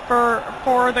country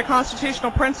for the constitutional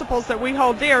principles that we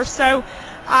hold dear. So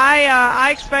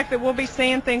I expect that we'll be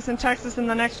seeing things in Texas in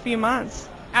the next few months.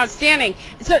 Outstanding.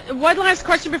 So one last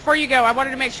question before you go. I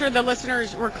wanted to make sure the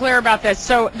listeners were clear about this.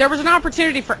 So there was an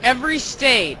opportunity for every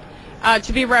state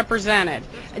to be represented.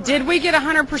 Did we get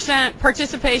 100%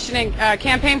 participation in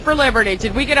Campaign for Liberty?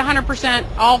 Did we get 100%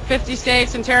 all 50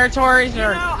 states and territories?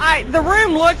 Or? The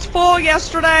room looked full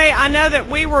yesterday. I know that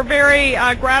we were very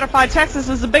gratified. Texas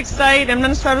is a big state and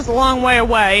Minnesota's a long way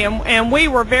away, and we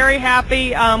were very happy.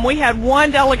 We had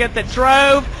one delegate that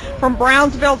drove from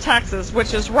Brownsville, Texas,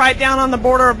 which is right down on the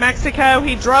border of Mexico.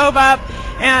 He drove up,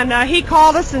 and he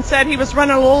called us and said he was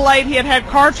running a little late. He had had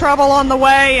car trouble on the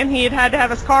way, and he had to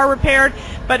have his car repaired.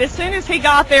 But as soon as he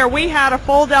got there, we had a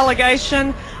full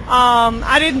delegation.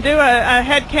 I didn't do a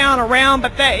head count around,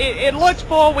 but it looked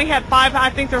full. We had I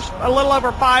think there's a little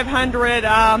over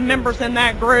 500 members in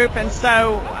that group, and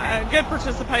so good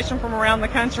participation from around the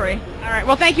country. All right.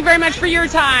 Well, thank you very much for your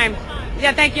time.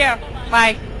 Yeah, thank you.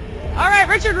 Bye. All right,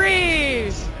 Richard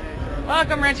Reeves.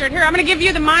 Welcome, Richard. Here, I'm going to give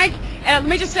you the mic, and let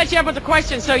me just set you up with a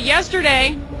question. So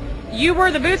yesterday, you were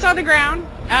the boots on the ground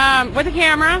with a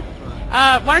camera.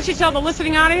 Why don't you tell the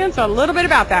listening audience a little bit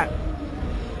about that?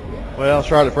 Well,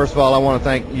 Charlotte, first of all, I want to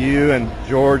thank you and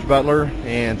George Butler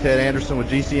and Ted Anderson with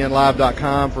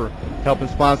GCNlive.com for helping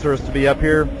sponsor us to be up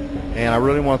here. And I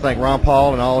really want to thank Ron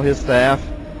Paul and all his staff.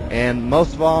 And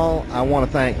most of all, I want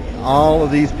to thank all of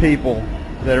these people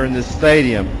that are in this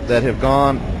stadium that have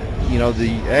gone,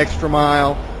 the extra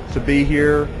mile to be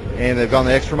here, and they've gone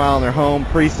the extra mile in their home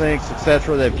precincts,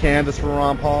 etc. They've canvassed for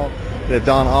Ron Paul. They've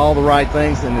done all the right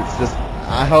things, and it's just,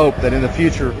 I hope that in the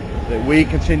future that we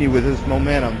continue with this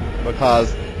momentum,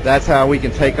 because that's how we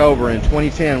can take over. In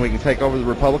 2010, we can take over the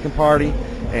Republican Party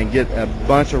and get a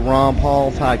bunch of Ron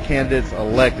Paul type candidates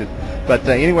elected. But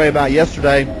anyway, about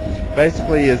yesterday,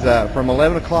 basically is from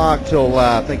 11 o'clock till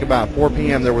I think about 4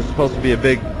 p.m. there was supposed to be a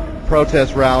big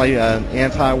protest rally, an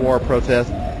anti-war protest,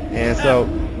 and so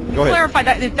go ahead. Clarify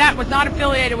that was not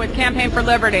affiliated with Campaign for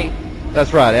Liberty.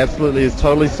 That's right, absolutely. It's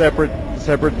totally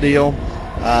separate deal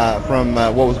from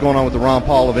what was going on with the Ron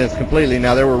Paul events completely.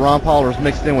 Now there were Ron Paulers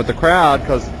mixed in with the crowd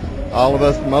because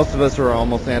most of us are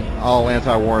almost all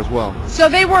anti-war as well. So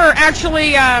they were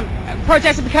actually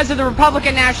protesting because of the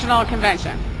Republican National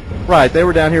Convention. Right, they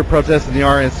were down here protesting the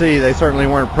RNC. They certainly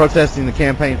weren't protesting the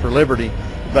Campaign for Liberty,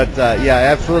 but yeah,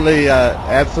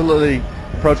 absolutely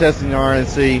protesting the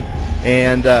RNC.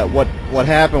 And what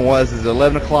happened was, at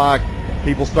 11 o'clock,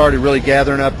 people started really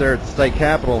gathering up there at the state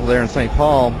capitol there in St.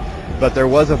 Paul. But there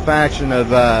was a faction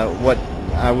of what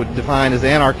I would define as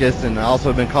anarchists, and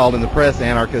also been called in the press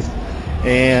anarchists.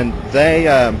 And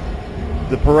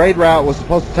the parade route was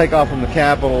supposed to take off from the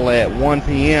Capitol at 1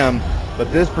 p.m.,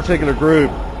 but this particular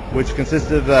group, which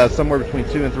consisted of somewhere between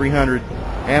 200 and 300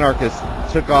 anarchists,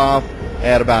 took off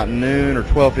at about noon or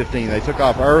 12:15. They took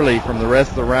off early from the rest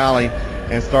of the rally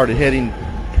and started heading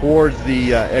towards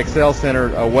the Excel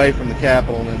Center away from the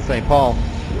Capitol in St. Paul.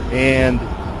 And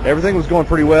everything was going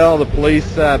pretty well. The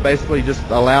police basically just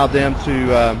allowed them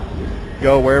to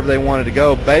go wherever they wanted to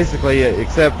go, basically,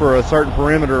 except for a certain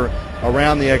perimeter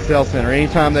around the Excel Center.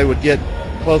 Anytime they would get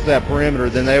close to that perimeter,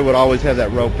 then they would always have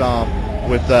that roped off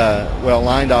with,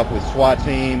 lined off with SWAT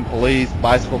team, police,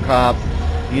 bicycle cops,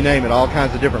 you name it, all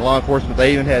kinds of different law enforcement.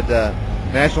 They even had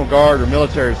National Guard or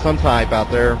military of some type out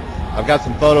there. I've got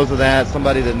some photos of that.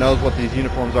 Somebody that knows what these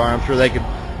uniforms are, I'm sure they could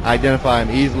identify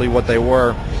them easily what they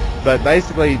were. But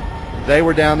basically, they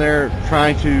were down there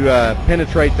trying to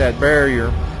penetrate that barrier,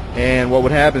 and what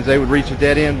would happen is they would reach a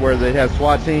dead end where they'd have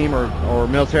SWAT team or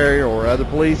military or other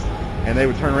police, and they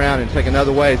would turn around and take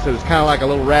another way. So it was kind of like a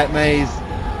little rat maze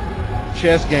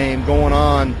chess game going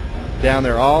on down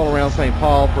there all around St.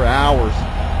 Paul for hours.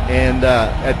 And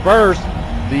at first,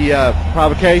 the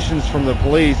provocations from the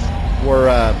police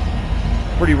were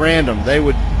pretty random. They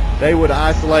would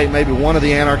isolate maybe one of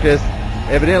the anarchists,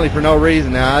 evidently for no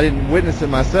reason. Now, I didn't witness it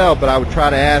myself, but I would try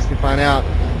to ask and find out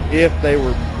if they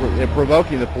were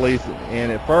provoking the police.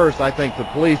 And at first, I think the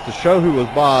police, to show who was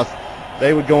boss,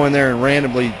 they would go in there and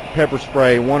randomly pepper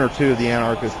spray one or two of the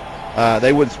anarchists.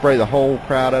 They wouldn't spray the whole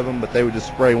crowd of them, but they would just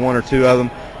spray one or two of them.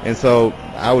 And so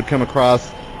I would come across,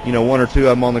 one or two of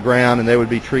them on the ground, and they would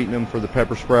be treating them for the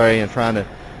pepper spray and trying to,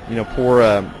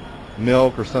 pour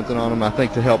milk or something on them, I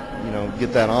think, to help,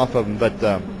 get that off of them.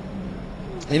 But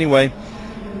anyway,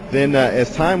 then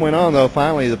as time went on, though,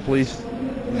 finally the police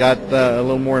got a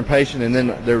little more impatient, and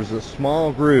then there was a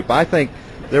small group. I think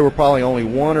there were probably only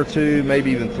one or two,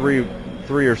 maybe even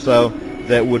three or so,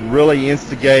 that would really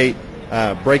instigate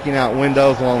breaking out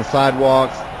windows along the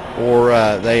sidewalks, or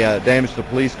they damaged a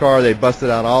police car. They busted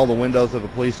out all the windows of a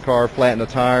police car, flattened a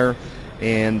tire,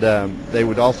 and they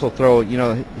would also throw,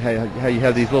 how you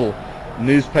have these little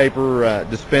newspaper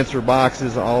dispenser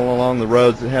boxes all along the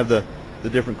roads that have the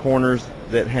different corners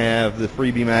that have the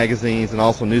freebie magazines and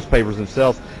also newspapers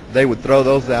themselves. They would throw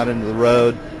those out into the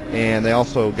road, and they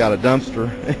also got a dumpster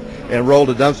and rolled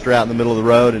a dumpster out in the middle of the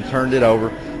road and turned it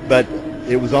over. But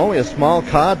it was only a small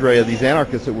cadre of these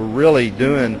anarchists that were really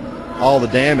doing all the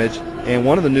damage. And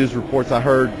one of the news reports I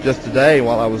heard just today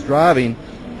while I was driving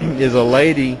is a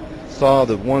lady saw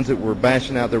the ones that were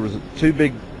bashing out. There was 2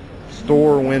 big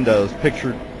store windows,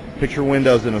 picture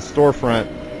windows in a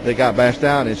storefront that got bashed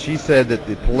out, and she said that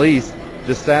the police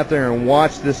just sat there and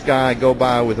watched this guy go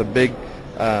by with a big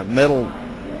metal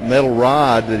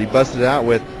rod that he busted out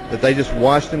with, that they just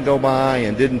watched him go by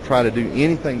and didn't try to do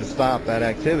anything to stop that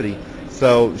activity.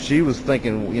 So she was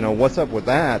thinking, you know, what's up with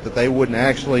that they wouldn't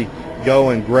actually go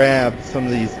and grab some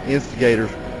of these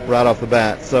instigators right off the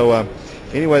bat. So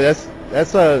anyway,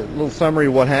 that's a little summary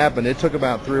of what happened. It took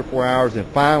about 3 or 4 hours, and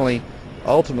finally,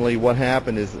 ultimately, what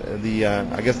happened is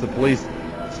I guess the police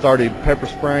started pepper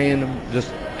spraying them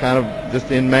just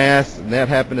en masse, and that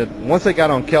happened once they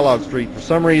got on Kellogg Street. For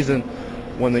some reason,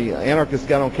 when the anarchists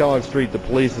got on Kellogg Street, the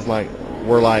police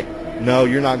were like, no,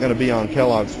 you're not going to be on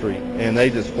Kellogg Street, and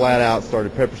they just flat out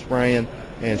started pepper spraying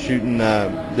and shooting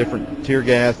different tear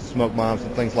gas, smoke bombs,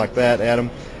 and things like that at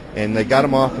them, and they got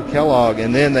them off of Kellogg,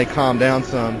 and then they calmed down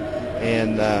some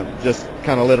and just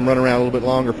kind of let them run around a little bit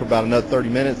longer for about another 30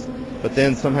 minutes. But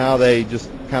then somehow they just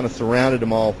kind of surrounded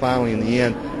them all finally in the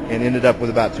end and ended up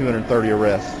with about 230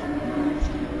 arrests.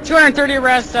 230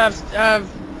 arrests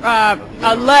of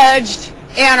alleged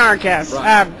anarchists.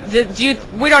 Right.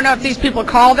 We don't know if these people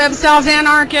call themselves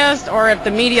anarchists or if the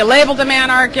media labeled them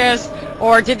anarchists,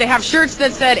 or did they have shirts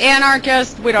that said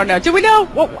anarchist? We don't know. Do we know?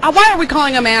 Why are we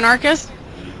calling them anarchists?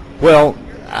 Well,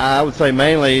 I would say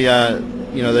mainly,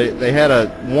 they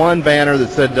had one banner that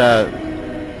said that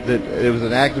it was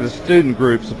an activist student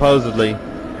group, supposedly,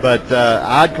 but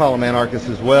I'd call them anarchists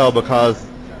as well, because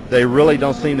they really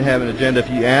don't seem to have an agenda. If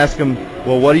you ask them,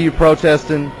 well, what are you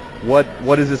protesting?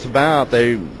 What is this about?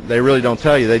 They really don't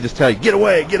tell you. They just tell you, get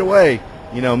away,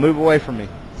 move away from me.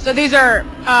 So these are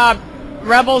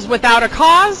rebels without a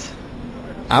cause?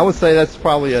 I would say that's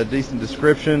probably a decent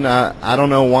description. I don't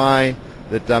know why.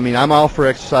 I'm all for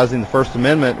exercising the First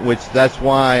Amendment, which that's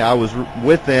why I was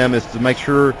with them, is to make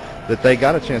sure that they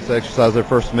got a chance to exercise their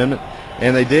First Amendment,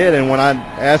 and they did. And when I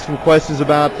asked them questions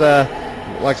about,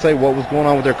 like I say, what was going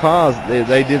on with their cause,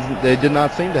 they did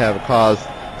not seem to have a cause,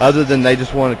 other than they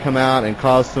just wanted to come out and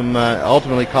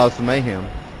ultimately cause some mayhem.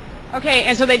 Okay,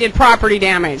 and so they did property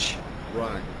damage.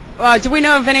 Right. Do we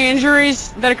know of any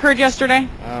injuries that occurred yesterday?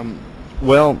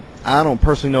 Well, I don't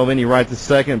personally know of any right this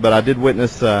second, but I did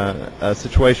witness a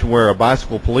situation where a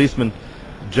bicycle policeman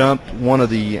jumped one of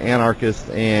the anarchists,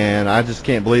 and I just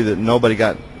can't believe that nobody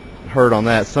got hurt on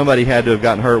that. Somebody had to have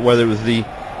gotten hurt, whether it was the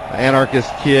anarchist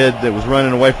kid that was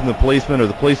running away from the policeman or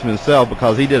the policeman himself,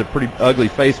 because he did a pretty ugly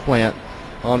face plant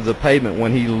onto the pavement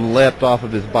when he leapt off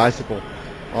of his bicycle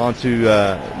onto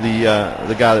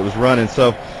the guy that was running.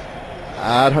 So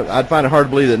I'd find it hard to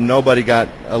believe that nobody got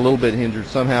a little bit injured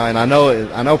somehow. And I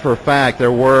know for a fact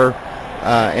there were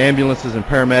ambulances and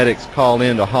paramedics called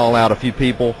in to haul out a few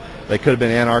people. They could have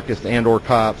been anarchists and or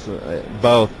cops,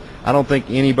 both. I don't think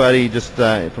anybody just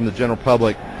from the general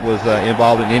public was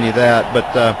involved in any of that.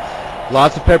 But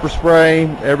lots of pepper spray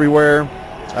everywhere.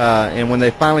 And when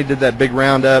they finally did that big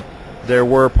roundup, there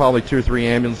were probably 2 or 3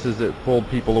 ambulances that pulled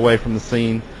people away from the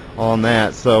scene on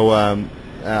that. So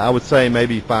I would say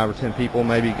maybe 5 or 10 people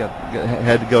maybe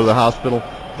had to go to the hospital,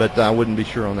 but I wouldn't be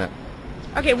sure on that.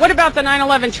 Okay, what about the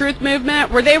 9/11 Truth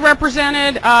Movement? Were they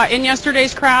represented in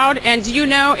yesterday's crowd? And do you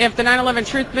know if the 9/11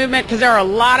 Truth Movement, because there are a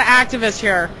lot of activists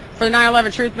here for the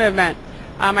 9/11 Truth Movement.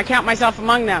 I count myself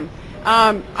among them.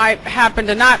 I happen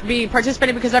to not be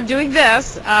participating because I'm doing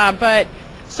this, but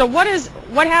so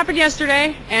what happened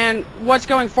yesterday and what's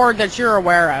going forward that you're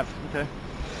aware of? Okay.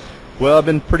 Well, I've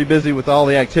been pretty busy with all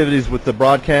the activities with the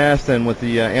broadcast and with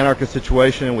the anarchist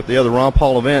situation and with the other Ron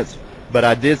Paul events. But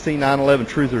I did see 9/11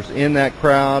 truthers in that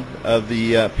crowd of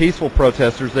the peaceful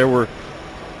protesters. There were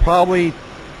probably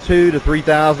 2,000 to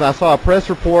 3,000. I saw a press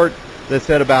report that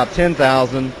said about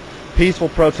 10,000 peaceful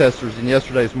protesters in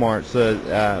yesterday's march.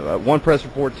 One press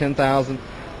report, 10,000.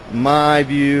 My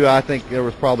view, I think there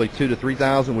was probably 2,000 to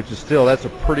 3,000, which is still, that's a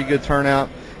pretty good turnout.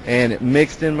 And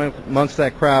mixed in amongst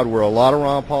that crowd were a lot of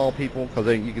Ron Paul people, because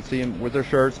you could see them with their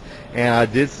shirts. And I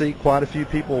did see quite a few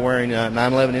people wearing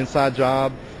 9/11 Inside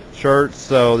Job shirts.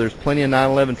 So there's plenty of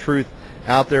 9/11 truth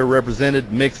out there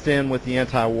represented, mixed in with the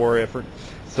anti-war effort.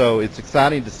 So it's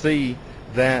exciting to see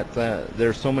that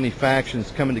there's so many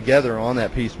factions coming together on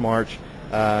that peace march.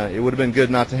 It would have been good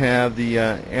not to have the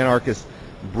anarchists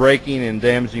breaking and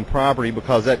damaging property,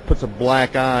 because that puts a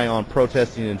black eye on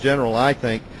protesting in general, I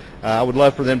think. I would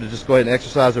love for them to just go ahead and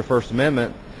exercise their First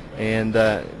Amendment and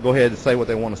go ahead and say what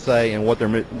they want to say and what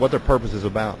their purpose is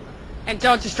about. And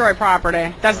don't destroy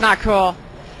property. That's not cool.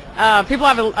 People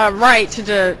have a right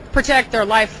to protect their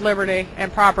life, liberty,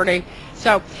 and property.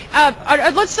 So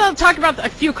let's talk about a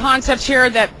few concepts here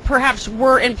that perhaps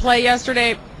were in play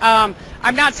yesterday.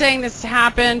 I'm not saying this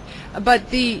happened, but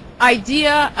the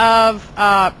idea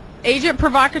of agent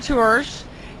provocateurs,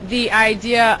 the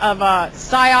idea of a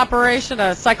PSY operation,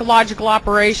 a psychological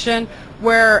operation,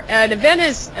 where an event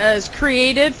is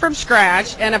created from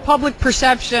scratch and a public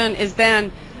perception is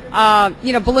then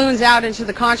balloons out into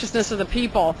the consciousness of the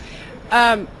people.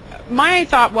 My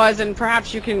thought was, and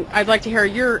perhaps I'd like to hear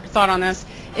your thought on this,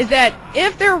 is that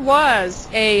if there was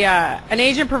an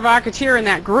agent provocateur in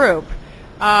that group,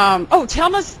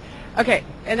 tell us, okay,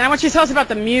 and I want you to tell us about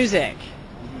the music.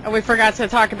 Oh, we forgot to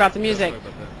talk about the music.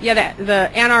 Yeah,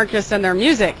 the anarchists and their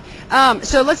music.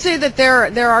 So let's say that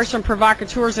there are some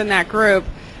provocateurs in that group,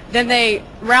 then they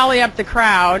rally up the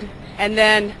crowd, and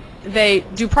then they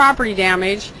do property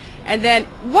damage. And then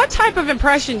what type of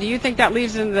impression do you think that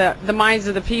leaves in the minds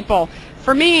of the people?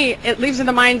 For me, it leaves in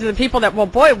the minds of the people that, well,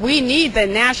 boy, we need the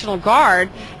National Guard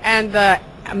and the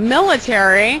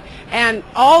military and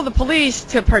all the police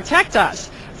to protect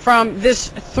us from this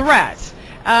threat.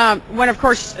 When, of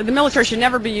course, the military should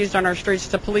never be used on our streets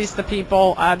to police the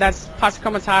people. That's Pax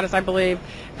Comitatus, I believe,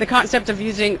 the concept of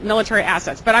using military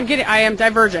assets. But I am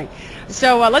diverging.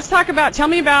 So let's tell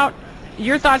me about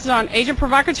your thoughts on agent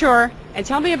provocateur, and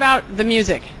tell me about the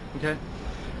music. Okay.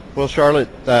 Well, Charlotte,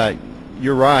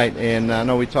 you're right, and I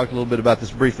know we talked a little bit about this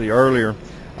briefly earlier.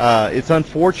 It's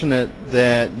unfortunate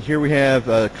that here we have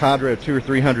a cadre of 200 or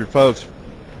 300 folks.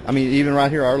 I mean, even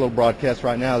right here, our little broadcast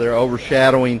right now, they're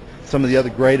overshadowing some of the other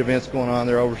great events going on.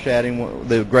 They're overshadowing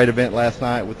the great event last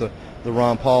night with the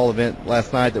Ron Paul event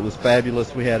last night that was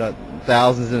fabulous. We had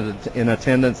thousands in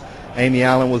attendance. Amy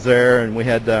Allen was there, and we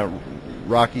had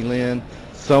Rocky Lynn.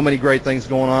 So many great things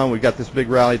going on. We've got this big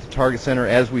rally at the Target Center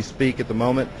as we speak at the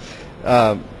moment.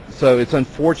 So it's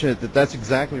unfortunate that that's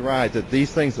exactly right, that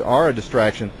these things are a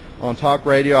distraction. On talk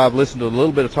radio, I've listened to a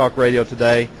little bit of talk radio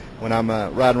today when I'm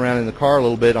riding around in the car a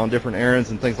little bit on different errands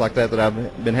and things like that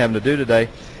I've been having to do today.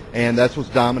 And that's what's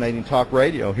dominating talk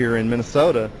radio here in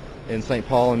Minnesota, in St.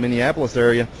 Paul and Minneapolis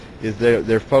area, is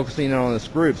they're focusing on this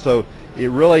group. So it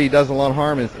really does a lot of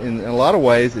harm. In a lot of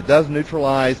ways, it does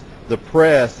neutralize the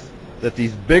press that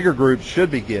these bigger groups should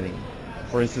be getting.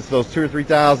 For instance, those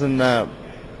 2,000 or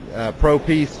 3,000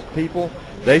 pro-peace people,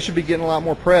 they should be getting a lot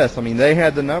more press. I mean, they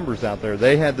had the numbers out there.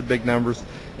 They had the big numbers.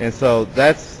 And so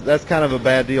that's kind of a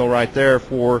bad deal right there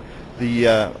for the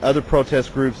other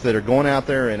protest groups that are going out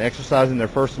there and exercising their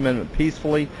First Amendment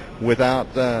peacefully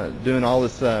without doing all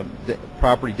this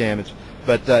property damage.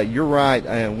 But you're right.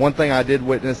 And one thing I did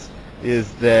witness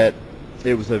is that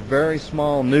it was a very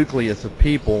small nucleus of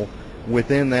people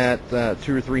within that 200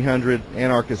 or 300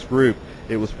 anarchist group.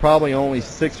 It was probably only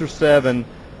 6 or 7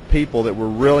 people that were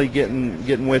really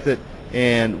getting with it.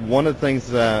 And one of the things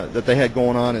that they had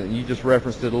going on, and you just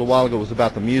referenced it a little while ago, was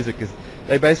about the music. Is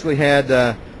they basically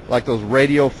had like those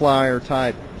radio flyer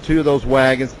type 2 of those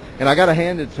wagons, and I got to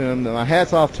hand it to them. My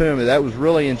hat's off to them. That was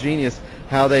really ingenious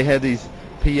how they had these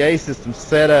PA systems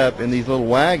set up in these little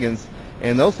wagons,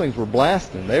 and those things were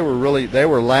blasting. They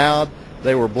were loud.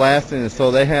 They were blasting, and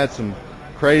so they had some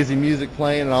crazy music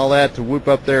playing and all that to whoop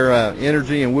up their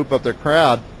energy and whoop up their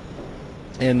crowd.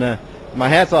 And my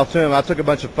hat's off to them. I took a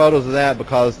bunch of photos of that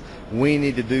because we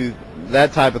need to do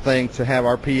that type of thing to have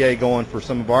our PA going for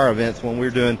some of our events when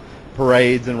we're doing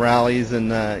parades and rallies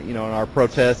and and our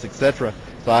protests, etc.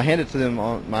 So I handed to them.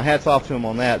 My hat's off to them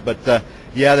on that. But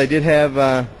yeah, they did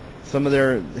have some of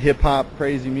their hip hop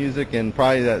crazy music, and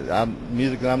probably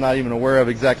music that I'm not even aware of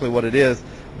exactly what it is.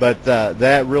 But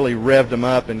that really revved them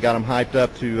up and got them hyped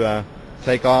up to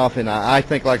take off. And I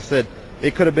think, like I said,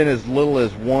 it could have been as little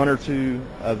as 1 or 2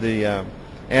 of the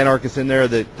anarchists in there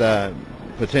that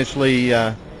potentially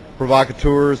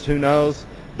provocateurs, who knows.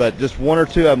 But just 1 or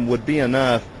 2 of them would be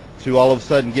enough to all of a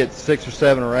sudden get 6 or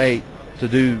 7 or 8 to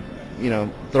do,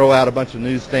 throw out a bunch of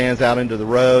newsstands out into the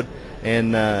road.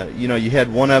 And, you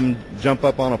had one of them jump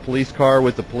up on a police car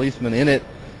with the policeman in it.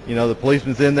 The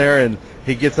policeman's in there, and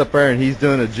he gets up there, and he's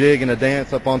doing a jig and a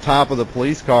dance up on top of the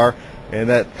police car, and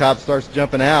that cop starts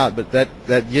jumping out. But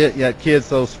that kid's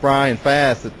so spry and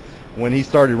fast that when he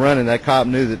started running, that cop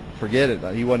knew that, forget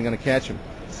it, he wasn't going to catch him.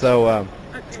 So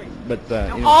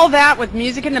But all that with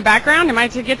music in the background. Am I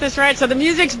to get this right? So the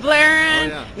music's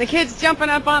blaring, the kids jumping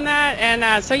up on that,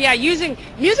 and so yeah,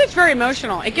 music's very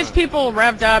emotional. It gets people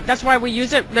revved up. That's why we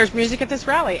use it. There's music at this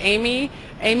rally. Amy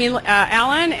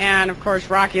Allen, and of course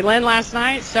Rocky Lynn last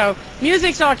night. So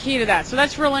music's all key to that. So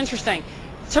that's real interesting.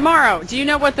 Tomorrow, do you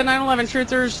know what the 9/11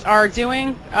 Truthers are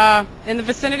doing in the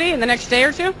vicinity in the next day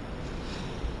or two?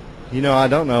 I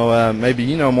don't know. Maybe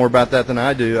you know more about that than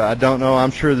I do. I don't know.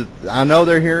 I'm sure that I know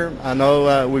they're here. I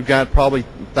know we've got probably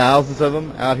thousands of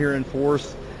them out here in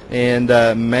force, and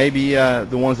maybe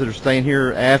the ones that are staying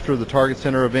here after the Target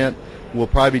Center event will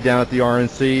probably be down at the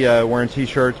RNC wearing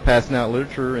T-shirts, passing out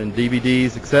literature and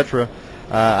DVDs, etc.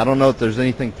 I don't know if there's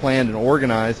anything planned and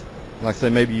organized. Like I say,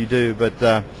 maybe you do, but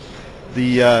the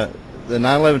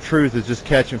 9/11 Truth is just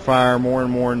catching fire more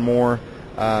and more and more.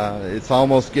 It's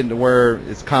almost getting to where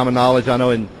it's common knowledge. I know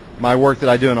in my work that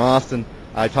I do in Austin,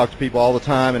 I talk to people all the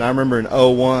time, and I remember in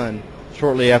 2001,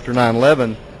 shortly after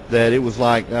 9/11, that it was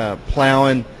like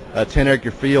plowing a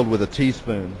 10-acre field with a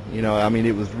teaspoon. I mean,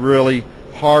 it was really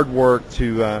hard work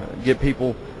to get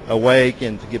people awake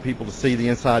and to get people to see the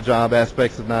inside job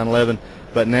aspects of 9/11.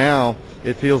 But now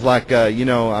it feels like,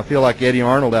 I feel like Eddie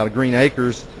Arnold out of Green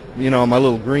Acres, my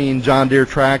little green John Deere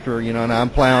tractor, and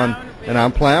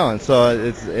I'm plowing.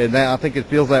 So I think it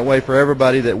feels that way for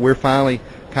everybody, that we're finally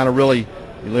kind of really,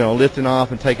 lifting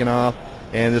off and taking off.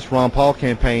 And this Ron Paul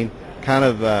campaign kind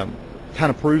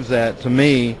of proves that to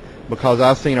me, because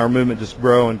I've seen our movement just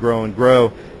grow and grow and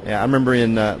grow. And I remember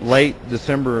in late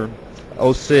December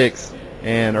 2006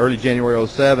 and early January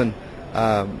 2007,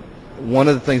 one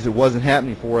of the things that wasn't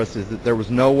happening for us is that there was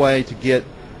no way to get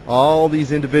all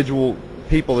these individual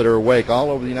people that are awake all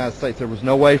over the United States. There was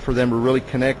no way for them to really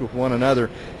connect with one another,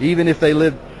 even if they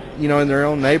lived, in their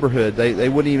own neighborhood. They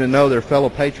wouldn't even know their fellow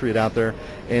patriot out there.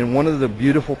 And one of the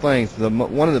beautiful things,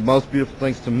 one of the most beautiful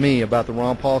things to me about the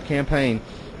Ron Paul campaign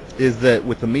is that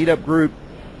with the Meetup group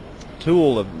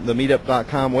tool of the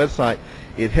Meetup.com website,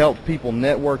 it helped people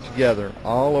network together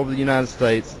all over the United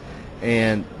States.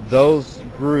 And those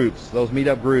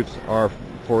Meetup groups are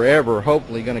forever,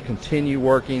 hopefully, going to continue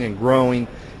working and growing.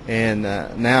 And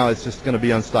now it's just going to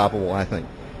be unstoppable, I think.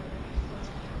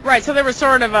 Right, so there was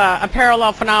sort of a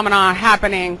parallel phenomenon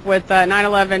happening with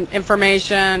 9/11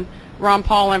 information, Ron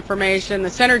Paul information, the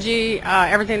synergy,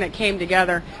 everything that came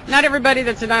together. Not everybody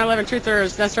that's a 9/11 truther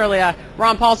is necessarily a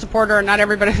Ron Paul supporter, and not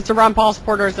everybody that's a Ron Paul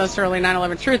supporter is necessarily a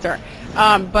 9/11 truther.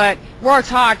 But we're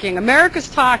talking, America's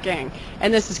talking,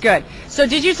 and this is good. So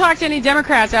did you talk to any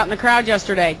Democrats out in the crowd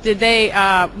yesterday? Did they?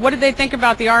 What did they think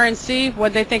about the RNC? What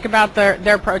did they think about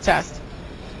their protest?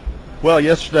 Well,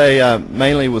 yesterday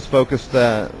mainly was focused,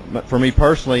 for me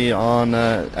personally, on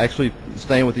actually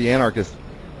staying with the anarchists.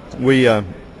 We,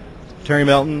 Terry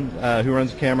Melton, who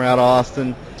runs the camera out of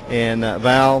Austin, and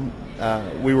Val,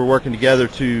 we were working together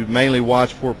to mainly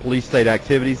watch for police state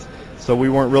activities. So we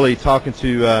weren't really talking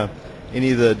to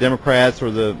any of the Democrats or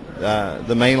the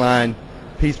mainline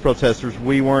peace protesters.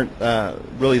 We weren't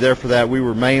really there for that. We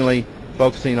were mainly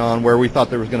focusing on where we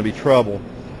thought there was going to be trouble.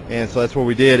 And so that's what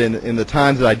we did. And in the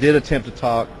times that I did attempt to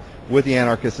talk with the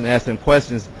anarchists and ask them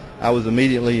questions, I was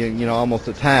immediately, almost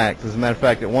attacked. As a matter of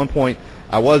fact, at one point,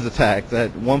 I was attacked.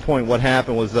 At one point, what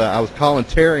happened was I was calling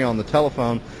Terry on the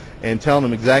telephone and telling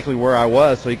him exactly where I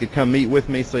was so he could come meet with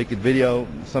me, so he could video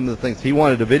some of the things. He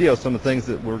wanted to video some of the things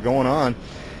that were going on.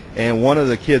 And one of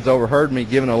the kids overheard me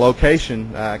giving a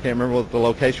location. I can't remember what the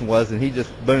location was, and he just,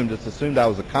 boom, just assumed I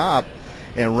was a cop.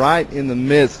 And right in the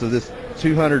midst of this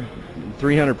 200,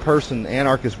 300-person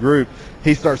anarchist group,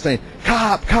 he starts saying,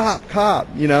 "Cop, cop, cop,"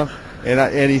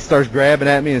 and he starts grabbing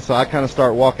at me, and so I kind of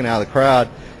start walking out of the crowd.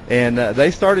 And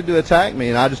they started to attack me,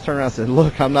 and I just turned around and said,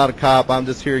 "Look, I'm not a cop. I'm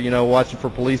just here, watching for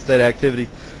police state activity."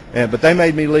 But they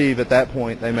made me leave at that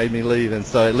point. They made me leave, and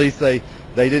so at least they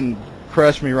didn't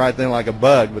crush me right then like a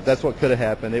bug. But that's what could have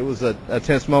happened. It was a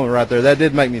tense moment right there. That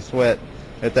did make me sweat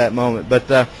at that moment.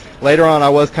 But later on, I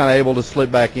was kind of able to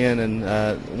slip back in, and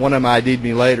one of them ID'd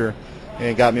me later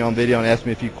and got me on video and asked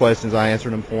me a few questions. I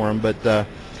answered them for him. But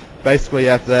basically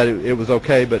after that, it was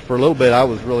okay. But for a little bit, I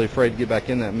was really afraid to get back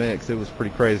in that mix. It was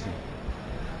pretty crazy.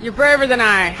 You're braver than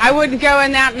I. I wouldn't go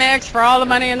in that mix for all the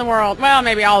money in the world. Well,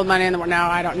 maybe all the money in the world. No,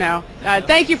 I don't know.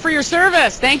 Thank you for your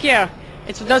service. Thank you.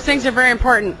 Those things are very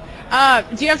important.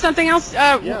 Do you have something else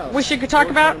we should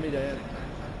talk about?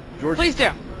 George, please do.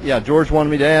 Yeah, George wanted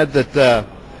me to add that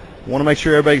want to make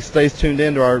sure everybody stays tuned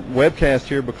in to our webcast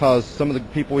here, because some of the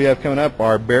people we have coming up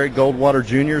are Barry Goldwater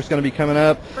Jr. is going to be coming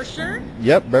up. For sure?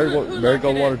 Yep, Barry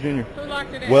Goldwater Jr. Who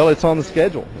locked it in? Well, it's on the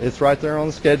schedule. It's right there on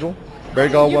the schedule. Barry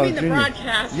You Goldwater mean the Jr.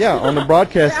 broadcast? Yeah, on the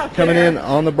broadcast, Out coming there. in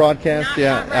on the broadcast. Not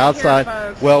Yeah, right outside. here,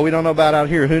 folks. Well, we don't know about out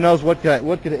here. Who knows what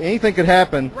could anything could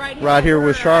happen Right here with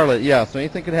where Charlotte. Yeah, so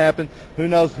anything could happen. Who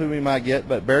knows who we might get?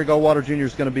 But Barry Goldwater Jr.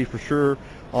 is going to be for sure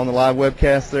on the live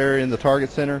webcast there in the Target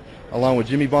Center, along with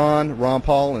Jimmy Bond, Ron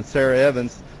Paul, and Sarah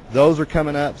Evans. Those are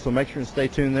coming up, so make sure and stay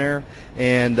tuned there.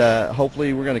 And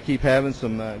hopefully we're going to keep having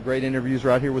some great interviews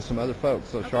right here with some other folks.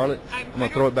 So, Charlotte, I'm going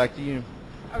to throw it back to you.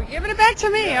 Oh, you're giving it back to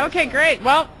me. Okay, great.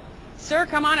 Well, sir,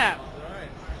 come on up.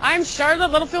 I'm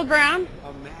Charlotte Littlefield Brown.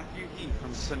 Matthew Heath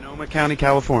from Sonoma County,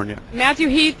 California. Matthew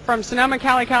Heath from Sonoma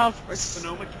County, California.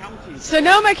 Sonoma County.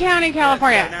 Sonoma County,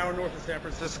 California. An hour north of San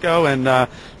Francisco and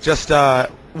just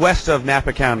west of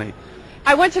Napa County.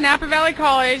 I went to Napa Valley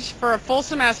College for a full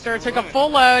semester, took a full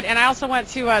load, and I also went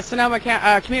to Sonoma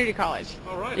Community College.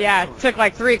 All right. Yeah, Excellent. took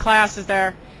like 3 classes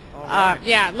there. Right.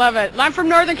 Yeah, love it. I'm from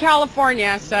Northern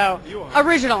California, so You are?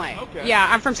 originally. Okay. Yeah,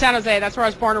 I'm from San Jose. That's where I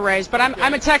was born and raised. But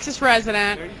I'm a Texas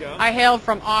resident. There you go. I hail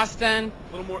from Austin.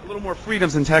 A little more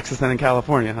freedoms in Texas than in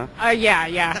California, huh?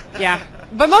 Yeah.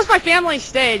 But most of my family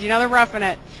stayed. You know, they're roughing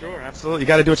it. Sure, absolutely. You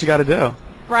got to do what you got to do.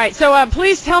 Right. So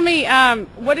please tell me,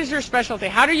 what is your specialty?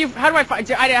 How do I find?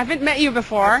 I haven't met you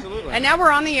before, Absolutely. and now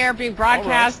we're on the air being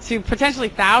broadcast to potentially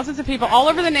thousands of people all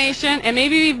over the nation, and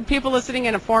maybe even people listening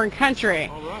in a foreign country.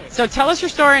 All right. So tell us your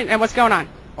story and what's going on.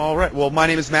 All right. Well, my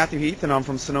name is Matthew Heath, and I'm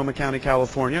from Sonoma County,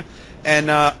 California. And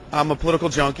I'm a political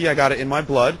junkie. I got it in my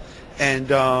blood.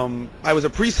 And I was a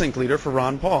precinct leader for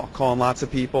Ron Paul, calling lots of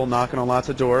people, knocking on lots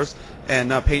of doors, and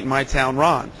painting my town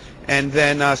Ron. And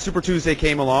then Super Tuesday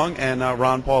came along, and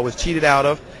Ron Paul was cheated out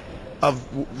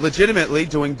of legitimately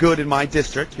doing good in my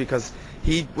district because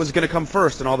he was going to come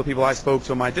first in all the people I spoke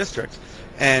to in my district.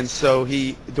 And so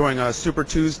he, during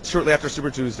shortly after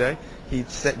Super Tuesday, he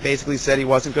basically said he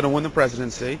wasn't going to win the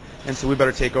presidency, and so we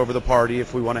better take over the party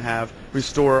if we want to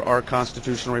restore our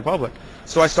constitutional republic.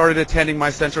 So I started attending my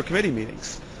Central Committee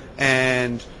meetings,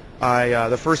 and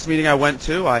the first meeting I went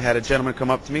to, I had a gentleman come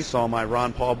up to me, saw my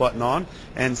Ron Paul button on,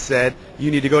 and said,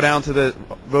 "You need to go down to the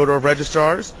voter of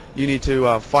registrars, you need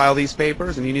to file these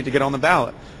papers, and you need to get on the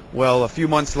ballot." Well, a few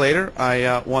months later,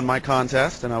 I won my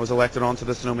contest, and I was elected onto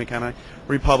the Sonoma County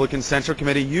Republican Central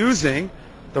Committee using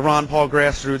the Ron Paul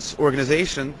grassroots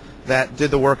organization that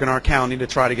did the work in our county to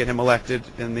try to get him elected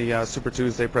in the Super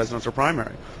Tuesday presidential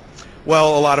primary.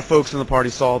 Well, a lot of folks in the party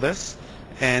saw this,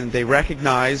 and they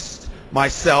recognized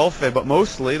myself, but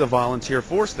mostly the volunteer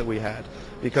force that we had.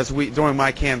 Because during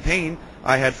my campaign,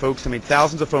 I had folks that made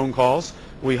thousands of phone calls.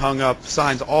 We hung up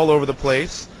signs all over the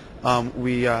place. I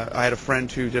had a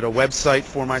friend who did a website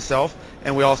for myself,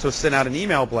 and we also sent out an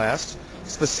email blast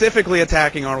specifically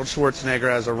attacking Arnold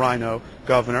Schwarzenegger as a rhino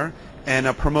governor and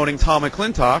promoting Tom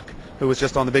McClintock, who was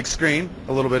just on the big screen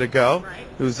a little bit ago,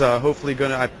 who's hopefully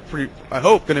going to, I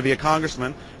hope, going to be a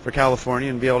congressman for California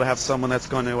and be able to have someone that's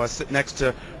going to sit next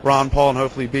to Ron Paul and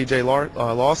hopefully B.J.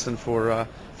 Lawson for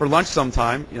lunch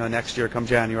sometime, next year come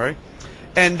January.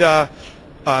 And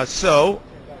so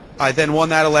I then won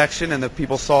that election, and the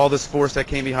people saw this force that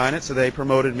came behind it, so they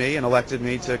promoted me and elected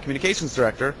me to communications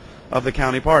director of the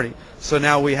county party. So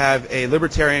now we have a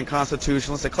libertarian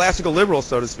constitutionalist, a classical liberal,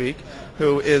 so to speak,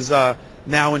 who is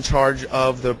now in charge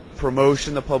of the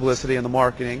promotion, the publicity, and the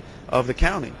marketing of the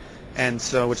county. And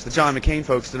so, which the John McCain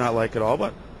folks do not like at all,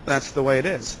 but that's the way it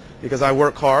is. Because I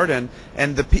work hard, and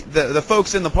the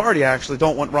folks in the party actually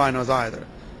don't want rhinos either.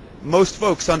 Most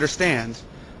folks understand.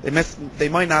 They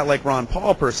might not like Ron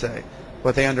Paul per se,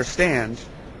 but they understand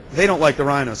they don't like the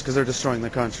rhinos because they're destroying the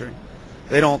country.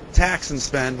 They don't tax and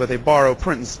spend, but they borrow,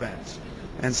 print, and spend.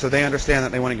 And so they understand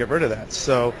that they want to get rid of that.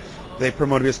 So they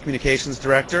promoted me as communications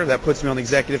director. That puts me on the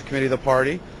executive committee of the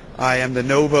party. I am the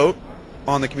no vote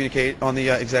on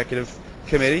the executive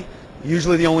committee.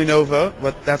 Usually the only no vote,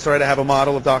 but that's all right. I have a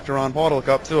model of Dr. Ron Paul to look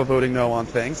up to, of voting no on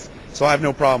things. So I have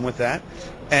no problem with that.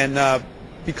 And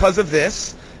because of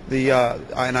this,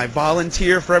 and I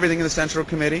volunteer for everything in the Central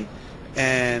Committee,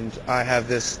 and I have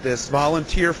this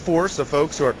volunteer force of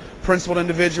folks who are principled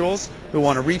individuals who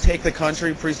want to retake the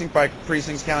country precinct by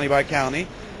precinct, county by county,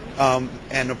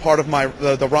 and a part of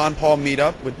the Ron Paul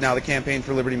meetup, with now the Campaign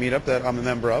for Liberty meetup that I'm a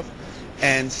member of.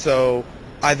 And so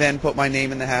I then put my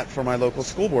name in the hat for my local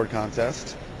school board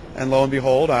contest, and lo and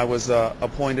behold, I was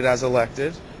appointed as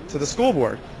elected to the school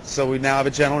board. So we now have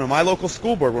a gentleman in my local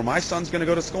school board, where my son's going to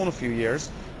go to school in a few years,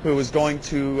 who is going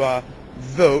to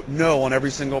vote no on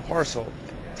every single parcel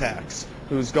tax,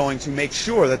 who's going to make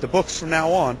sure that the books from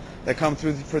now on that come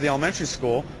through for the elementary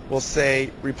school will say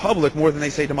republic more than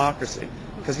they say democracy,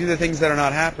 because these are things that are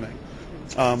not happening.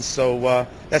 So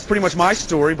that's pretty much my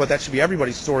story, but that should be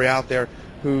everybody's story out there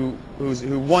who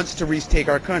wants to retake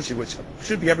our country, which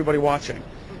should be everybody watching,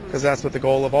 because that's what the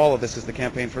goal of all of this is, the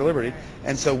Campaign for Liberty.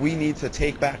 And so we need to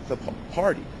take back the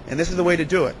party, and this is the way to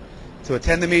do it: to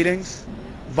attend the meetings,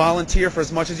 volunteer for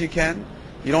as much as you can.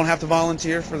 You don't have to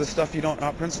volunteer for the stuff you don't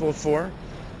not principled for.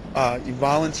 You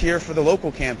volunteer for the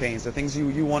local campaigns, the things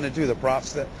you want to do,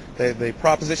 the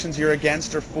propositions you're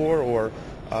against or for, or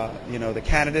the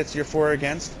candidates you're for or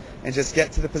against, and just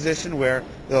get to the position where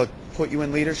they'll put you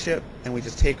in leadership and we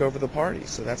just take over the party.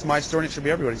 So that's my story, and it should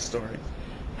be everybody's story.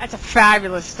 That's a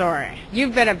fabulous story.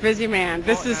 You've been a busy man.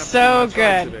 This is so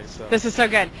good. Today, so. This is so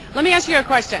good. Let me ask you a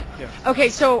question. Yeah. Okay,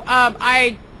 so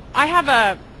I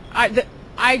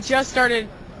just started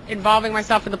involving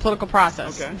myself in the political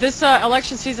process. Okay. This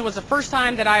election season was the first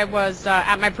time that I was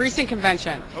at my precinct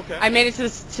convention. Okay. I made it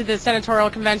to the senatorial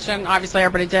convention. Obviously,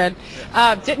 everybody did.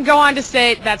 Didn't go on to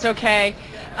state. That's okay.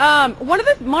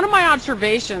 One of my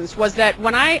observations was that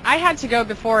when I had to go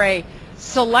before a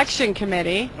selection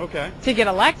committee to get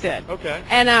elected. Okay.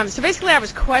 And so basically I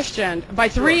was questioned by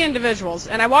three individuals,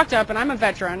 and I walked up, and I'm a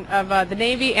veteran of the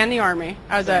Navy and the Army.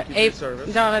 I was service.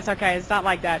 No, that's okay. It's not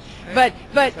like that. But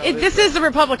this is the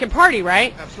Republican Party,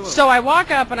 right? Absolutely. So I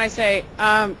walk up and I say,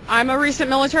 I'm a recent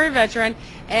military veteran,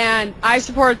 and I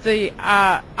support the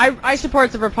I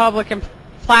support the Republican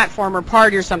platform or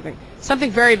party or something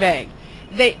very vague.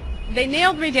 They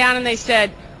nailed me down and they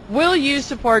said, will you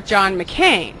support John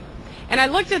McCain? And I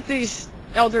looked at these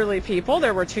elderly people.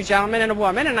 There were two gentlemen and a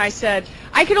woman, and I said,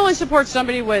 I can only support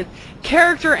somebody with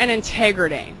character and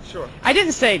integrity. Sure. I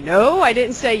didn't say no, I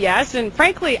didn't say yes, and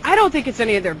frankly, I don't think it's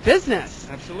any of their business.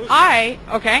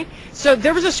 Absolutely. So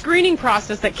there was a screening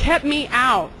process that kept me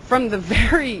out from the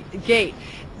very gate.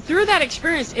 Through that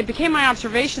experience, it became my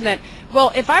observation that,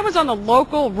 well, if I was on the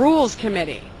local rules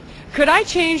committee, could I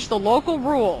change the local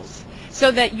rules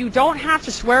so that you don't have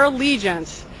to swear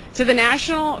allegiance to the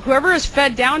national, whoever is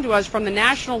fed down to us from the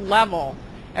national level,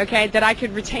 okay, that I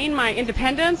could retain my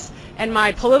independence and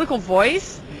my political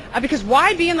voice? Because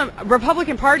why be in the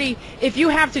Republican Party if you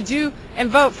have to do and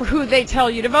vote for who they tell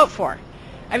you to vote for?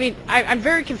 I mean, I'm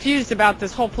very confused about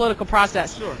this whole political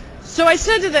process. Sure. So I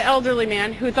said to the elderly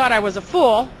man who thought I was a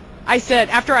fool, I said,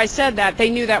 after I said that,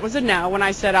 they knew that was a no. When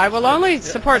I said, I will only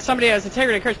support somebody who has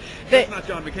integrity and courage. That's not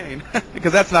John McCain.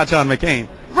 Because that's not John McCain.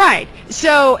 Right.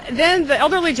 So then the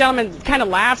elderly gentleman kind of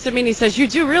laughs at me and he says, you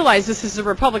do realize this is the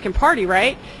Republican Party,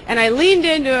 right? And I leaned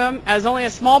into him, as only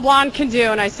a small blonde can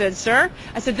do, and I said, sir,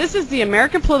 this is the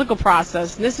American political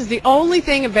process, and this is the only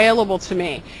thing available to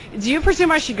me. Do you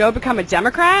presume I should go become a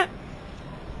Democrat?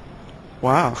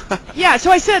 Wow. Yeah,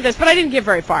 so I said this, but I didn't get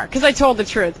very far because I told the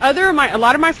truth. A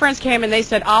lot of my friends came and they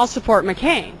said, I'll support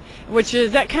McCain,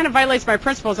 that kind of violates my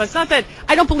principles. It's not that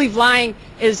I don't believe lying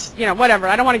is, whatever.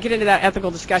 I don't want to get into that ethical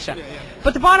discussion. Yeah.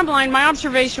 But the bottom line, my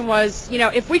observation was,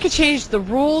 if we could change the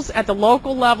rules at the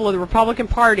local level of the Republican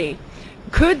Party,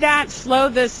 could that slow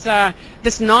this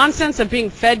nonsense of being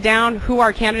fed down who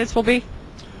our candidates will be?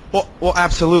 Well,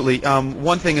 absolutely.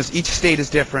 One thing is each state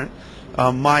is different.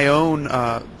 My own,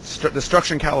 the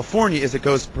structure in California is it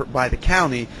goes by the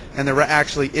county, and there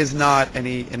actually is not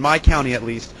any, in my county at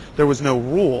least, there was no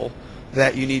rule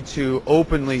that you need to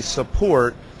openly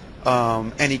support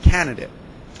any candidate.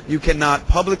 You cannot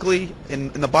publicly,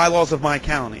 in the bylaws of my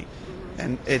county,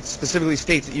 and it specifically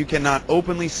states that you cannot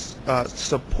openly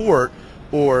support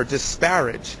or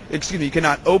disparage, you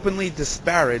cannot openly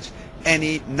disparage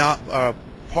any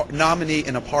nominee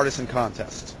in a partisan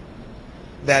contest.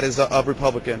 That is a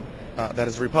Republican. That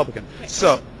is a Republican.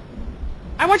 So,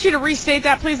 I want you to restate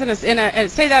that, please, and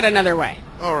say that another way.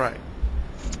 All right.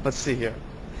 Let's see here.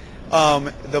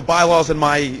 The bylaws in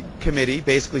my committee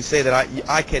basically say that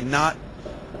I cannot.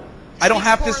 I don't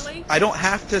have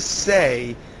to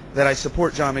say that I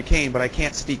support John McCain, but I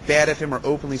can't speak bad of him or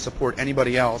openly support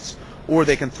anybody else, or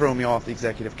they can throw me off the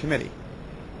executive committee.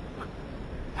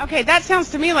 Okay, that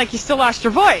sounds to me like you still lost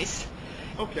your voice.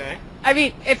 Okay. I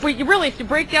mean, if you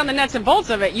break down the nuts and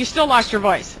bolts of it, you still lost your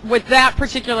voice with that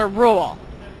particular rule.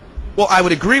 Well, I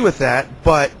would agree with that,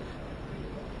 but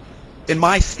in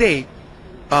my state,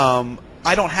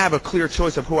 I don't have a clear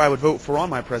choice of who I would vote for on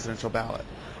my presidential ballot.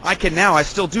 I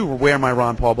still do wear my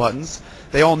Ron Paul buttons.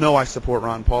 They all know I support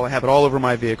Ron Paul. I have it all over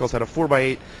my vehicles. I had a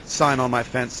 4x8 sign on my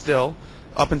fence still,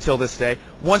 up until this day.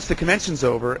 Once the convention's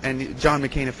over and John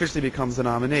McCain officially becomes the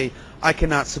nominee, I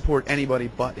cannot support anybody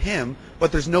but him,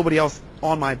 but there's nobody else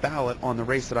on my ballot on the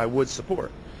race that I would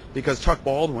support, because Chuck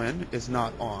Baldwin is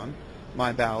not on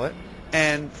my ballot,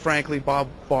 and frankly Bob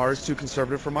Barr is too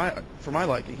conservative for my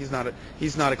liking. He's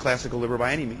not a classical liberal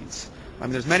by any means. I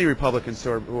mean, there's many Republicans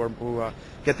who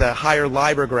get the higher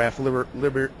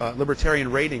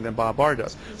libertarian rating than Bob Barr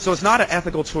does. So it's not an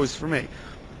ethical choice for me,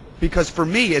 because for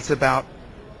me it's about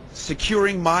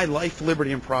securing my life,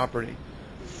 liberty, and property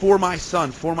for my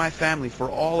son, for my family, for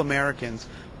all Americans,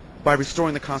 by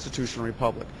restoring the constitutional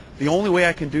republic. The only way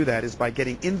I can do that is by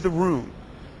getting in the room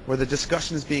where the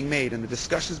discussion is being made, and the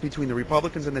discussions between the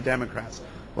Republicans and the Democrats,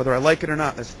 whether I like it or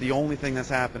not. That's the only thing that's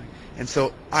happening. And so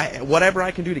whatever I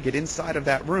can do to get inside of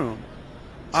that room,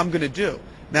 I'm going to do.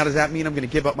 Now, does that mean I'm going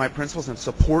to give up my principles and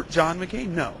support John McCain?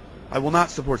 No, I will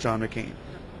not support John McCain,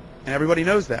 and everybody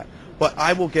knows that. But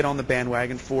I will get on the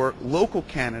bandwagon for local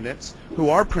candidates who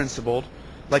are principled,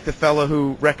 like the fellow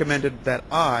who recommended that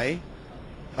I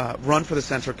run for the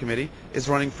Central Committee is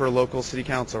running for a local city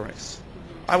council race.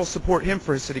 I will support him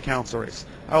for his city council race.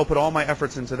 I will put all my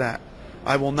efforts into that.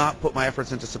 I will not put my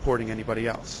efforts into supporting anybody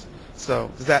else.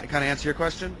 So does that kind of answer your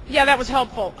question? Yeah, that was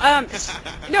helpful.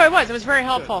 No, it was. It was very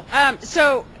helpful.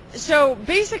 So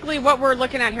basically what we're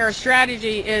looking at here, a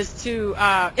strategy is to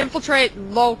infiltrate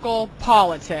local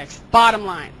politics. Bottom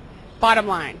line. Bottom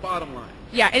line. Bottom line.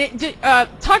 Yeah,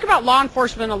 and talk about law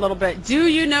enforcement a little bit. Do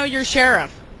you know your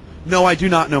sheriff? No, I do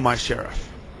not know my sheriff.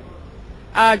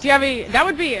 Do you have that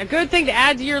would be a good thing to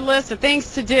add to your list of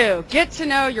things to do. Get to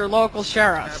know your local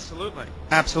sheriffs. Absolutely.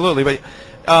 Absolutely. But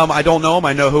I don't know him.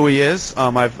 I know who he is.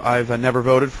 I've never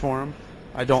voted for him.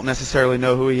 I don't necessarily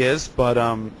know who he is, but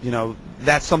you know,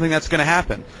 that's something that's going to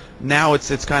happen. Now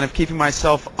it's kind of keeping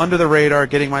myself under the radar,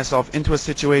 getting myself into a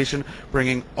situation,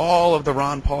 bringing all of the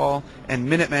Ron Paul and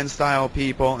Minutemen style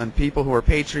people and people who are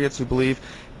patriots who believe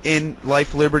in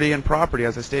life, liberty, and property,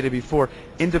 as I stated before,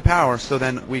 into power, so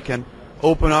then we can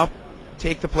open up,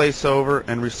 take the place over,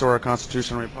 and restore our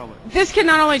constitutional republic. This can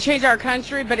not only change our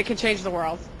country, but it can change the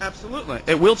world. Absolutely.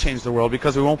 It will change the world,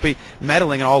 because we won't be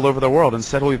meddling all over the world.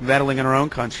 Instead, we'll be meddling in our own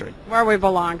country. Where we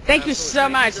belong. Thank you so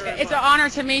much. It's an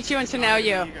honor to meet you and to know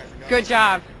you. Good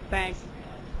job. Thanks.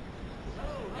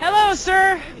 Hello,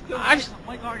 sir. I'm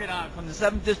Mike Hargadon from the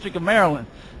 7th District of Maryland.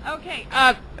 Okay.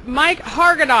 Mike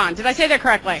Hargadon. Did I say that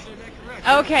correctly?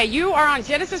 Okay, you are on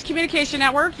Genesis Communication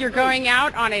Network. You're going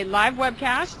out on a live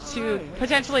webcast to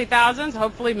potentially thousands,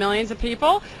 hopefully millions of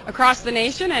people across the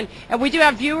nation. And we do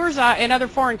have viewers in other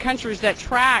foreign countries that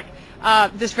track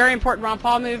this very important Ron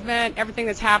Paul movement, everything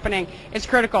that's happening. It's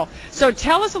critical. So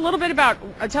tell us a little bit about,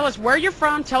 tell us where you're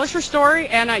from, tell us your story,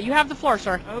 and you have the floor,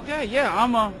 sir. Okay, yeah,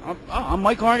 I'm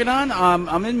Mike Hargadon.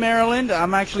 I'm in Maryland.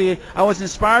 I was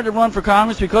inspired to run for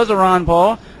Congress because of Ron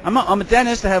Paul. I'm a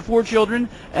dentist. I have 4 children,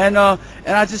 and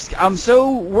I'm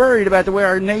so worried about the way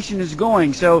our nation is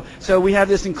going. So we have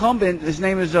this incumbent. His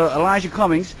name is Elijah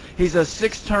Cummings. He's a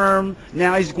 6th term.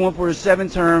 Now he's going for his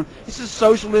 7th term. He's a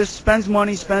socialist. Spends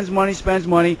money.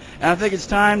 And I think it's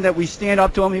time that we stand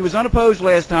up to him. He was unopposed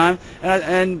last time,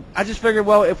 and I just figured,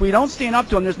 well, if we don't stand up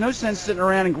to him, there's no sense sitting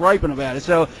around and griping about it.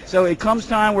 So it comes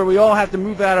time where we all have to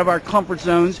move out of our comfort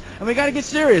zones, and we got to get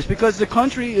serious, because the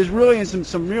country is really in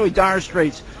some really dire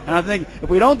straits. And I think if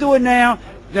we don't do it now,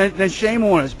 then shame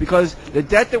on us, because the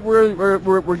debt that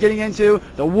we're getting into,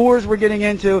 the wars we're getting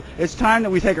into, it's time that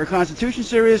we take our Constitution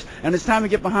serious, and it's time to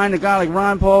get behind a guy like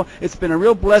Ron Paul. It's been a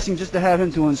real blessing just to have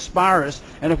him to inspire us,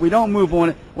 and if we don't move on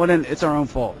it, well, then it's our own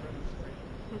fault.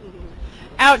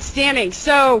 Outstanding.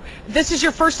 So this is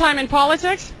your first time in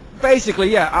politics? Basically,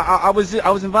 yeah. I was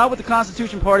involved with the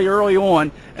Constitution Party early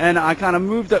on, and I kind of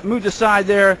moved aside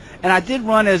there, and I did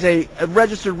run as a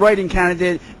registered write-in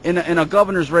candidate in a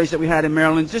governor's race that we had in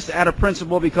Maryland, just out of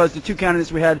principle, because the 2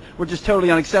 candidates we had were just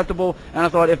totally unacceptable, and I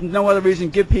thought, if no other reason,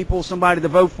 give people somebody to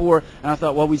vote for, and I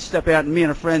thought, well, we'd step out, and me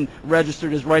and a friend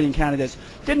registered as write-in candidates.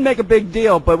 Didn't make a big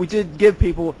deal, but we did give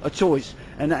people a choice,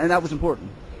 and that was important.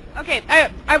 Okay,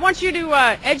 I want you to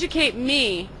educate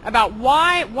me about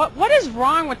what is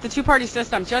wrong with the 2-party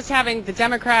system, just having the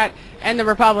Democrat and the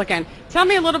Republican. Tell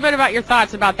me a little bit about your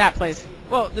thoughts about that, please.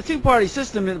 Well, the 2-party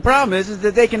system, the problem is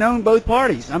that they can own both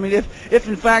parties. I mean, if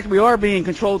in fact we are being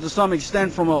controlled to some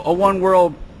extent from a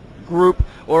one-world group,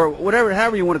 or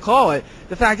however you want to call it,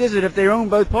 the fact is that if they own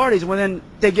both parties, well, then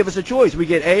they give us a choice. We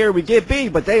get A or we get B,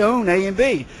 but they own A and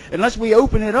B. Unless we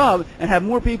open it up and have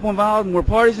more people involved, more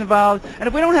parties involved, and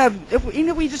if we don't have, even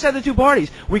if we just have the 2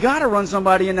 parties, we got to run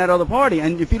somebody in that other party.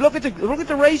 And if you look at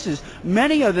the races,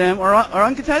 many of them are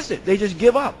uncontested. They just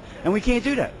give up, and we can't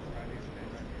do that.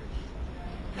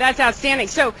 That's outstanding.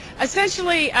 So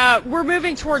essentially, we're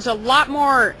moving towards a lot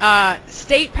more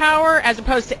state power as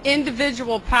opposed to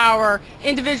individual power,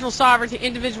 individual sovereignty,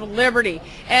 individual liberty.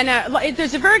 And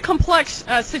there's a very complex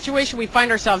situation we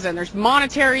find ourselves in. There's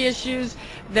monetary issues.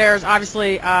 There's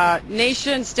obviously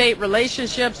nation-state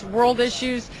relationships, world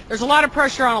issues. There's a lot of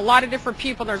pressure on a lot of different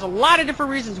people. There's a lot of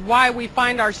different reasons why we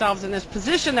find ourselves in this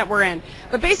position that we're in.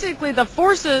 But basically, the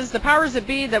forces, the powers that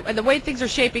be, the way things are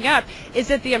shaping up is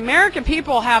that the American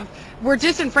people we're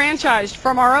disenfranchised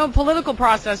from our own political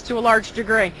process to a large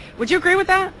degree. Would you agree with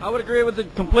that? I would agree with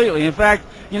it completely. In fact,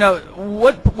 you know,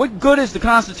 what good is the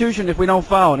Constitution if we don't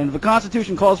follow it? And if the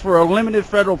Constitution calls for limited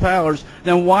federal powers,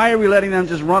 then why are we letting them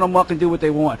just run amok and do what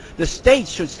they want? The states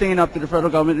should stand up to the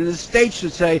federal government, and the states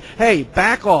should say, hey,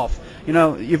 back off. You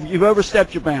know, you've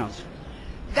overstepped your bounds.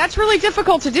 That's really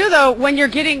difficult to do, though, when you're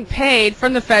getting paid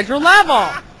from the federal level.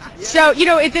 So, you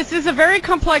know, this is a very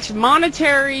complex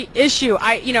monetary issue.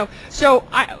 Like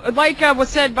was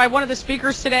said by one of the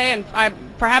speakers today, and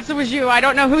perhaps it was you. I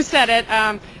don't know who said it,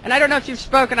 and I don't know if you've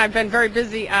spoken. I've been very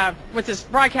busy with this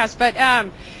broadcast. But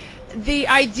the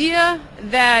idea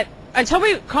that until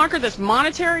we conquer this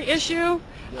monetary issue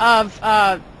of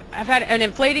I've had an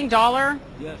inflating dollar,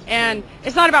 yes, and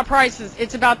it's not about prices.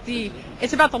 It's about the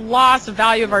loss of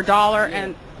value of our dollar,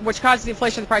 and which causes the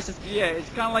inflation of the prices. Yeah, it's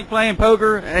kind of like playing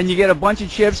poker, and you get a bunch of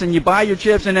chips, and you buy your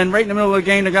chips, and then right in the middle of the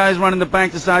game, the guys running the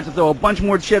bank decides to throw a bunch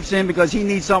more chips in because he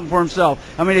needs something for himself.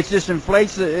 I mean, it just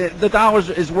inflates. The dollar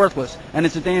is worthless, and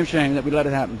it's a damn shame that we let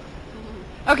it happen.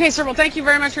 Okay, sir. Well, thank you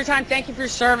very much for your time. Thank you for your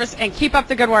service, and keep up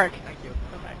the good work. Thank you.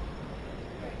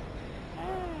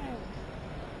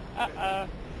 Bye-bye.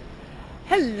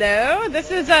 Hello,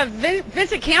 this is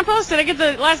Vincent Campos. Did I get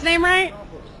the last name right?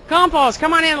 Campos,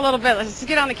 come on in a little bit. Let's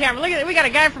get on the camera. Look at it. We got a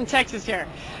guy from Texas here.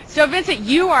 So, Vincent,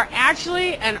 you are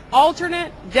actually an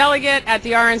alternate delegate at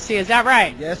the RNC. Is that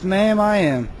right? Yes, ma'am, I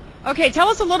am. Okay, tell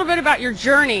us a little bit about your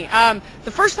journey.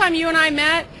 The first time you and I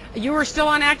met, you were still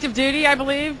on active duty, I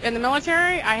believe, in the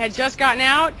military. I had just gotten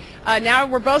out. Now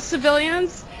we're both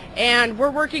civilians, and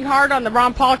we're working hard on the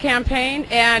Ron Paul campaign.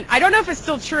 And I don't know if it's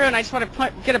still true, and I just want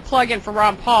to get a plug in for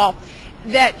Ron Paul,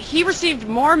 that he received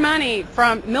more money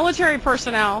from military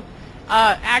personnel,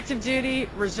 active duty,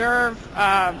 reserve,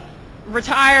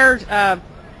 retired,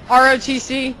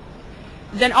 ROTC,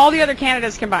 than all the other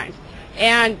candidates combined.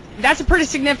 And that's a pretty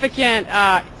significant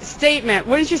statement.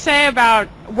 Wouldn't you say about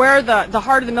where the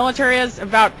heart of the military is,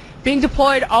 about being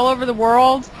deployed all over the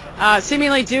world,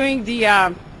 seemingly doing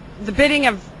the bidding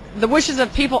of the wishes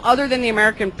of people other than the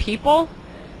American people?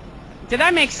 Did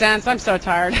that make sense? I'm so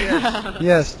tired.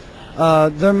 Yes.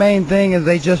 Their main thing is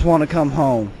they just want to come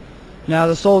home. Now,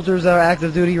 the soldiers that are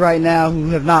active duty right now who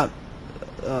have not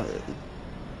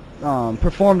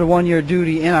performed a one-year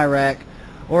duty in Iraq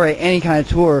or any kind of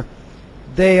tour,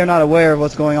 they are not aware of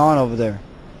what's going on over there.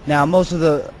 Now, most of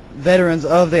the veterans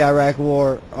of the Iraq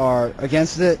War are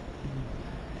against it,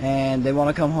 and they want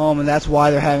to come home, and that's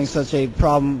why they're having such a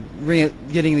problem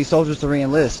getting these soldiers to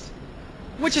re-enlist.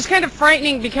 Which is kind of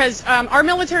frightening because our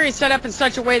military is set up in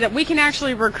such a way that we can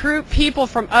actually recruit people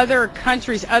from other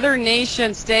countries, other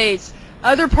nation states,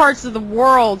 other parts of the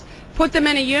world, put them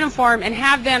in a uniform and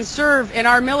have them serve in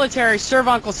our military, serve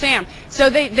Uncle Sam.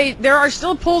 So there are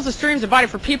still pulls of streams of body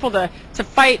for people to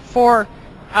fight for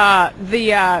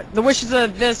the wishes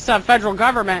of this federal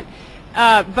government.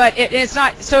 But it's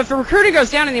not. So if the recruiting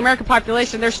goes down in the American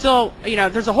population, there's still,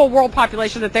 there's a whole world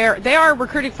population that they are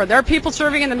recruiting for. There are people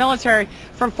serving in the military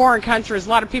from foreign countries. A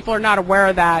lot of people are not aware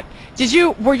of that.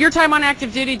 Were your time on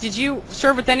active duty, did you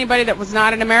serve with anybody that was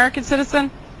not an American citizen?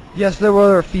 Yes, there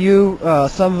were a few.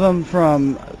 Some of them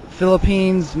from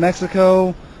Philippines,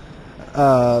 Mexico,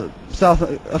 a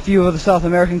few of the South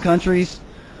American countries,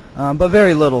 but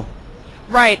very little.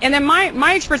 Right, and then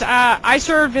my experience, I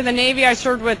served in the Navy. I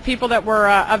served with people that were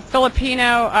of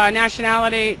Filipino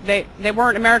nationality. They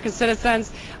weren't American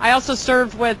citizens. I also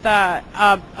served with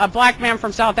a black man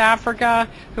from South Africa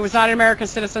who was not an American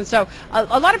citizen. So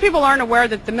a lot of people aren't aware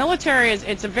that the military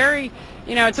it's a very,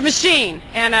 it's a machine,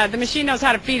 and the machine knows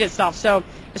how to feed itself. So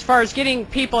as far as getting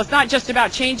people, it's not just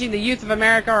about changing the youth of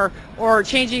America or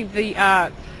changing the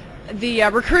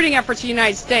recruiting efforts of the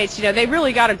United States. They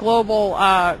really got a global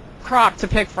crop to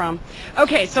pick from.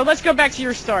 Okay, so let's go back to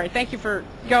your story. Thank you for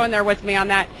going there with me on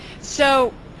that.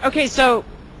 So, okay, so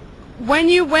when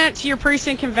you went to your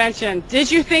precinct convention,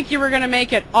 did you think you were going to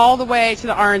make it all the way to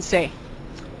the RNC?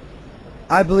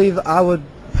 I believe I would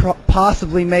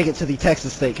possibly make it to the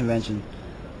Texas State Convention.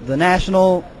 The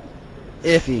national,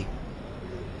 iffy.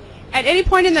 At any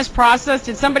point in this process,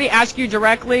 did somebody ask you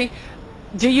directly,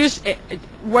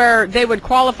 where they would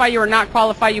qualify you or not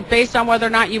qualify you based on whether or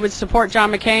not you would support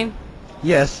John McCain?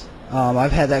 Yes,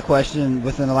 I've had that question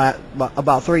within the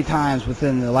about 3 times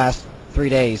within the last 3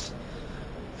 days,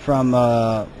 from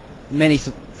a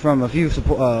few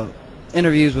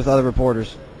interviews with other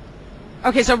reporters.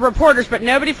 Okay, so reporters, but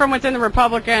nobody from within the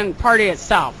Republican Party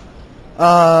itself.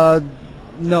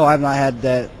 No, I've not had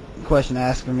that question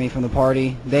asked for me from the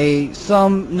party.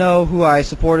 Some know who I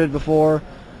supported before,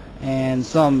 and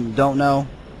some don't know.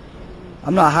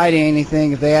 I'm not hiding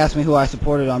anything. If they ask me who I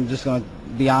supported, I'm just going to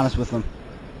be honest with them.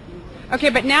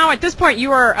 Okay, but now at this point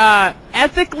you are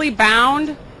ethically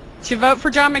bound to vote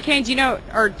for John McCain. Do you know,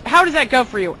 or how does that go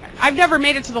for you? I've never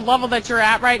made it to the level that you're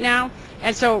at right now,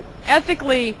 and so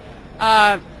ethically,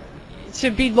 to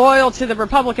be loyal to the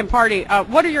Republican Party,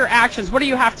 what are your actions? What do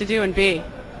you have to do and be?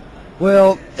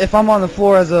 Well, if I'm on the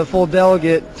floor as a full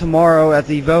delegate tomorrow at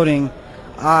the voting,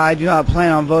 I do not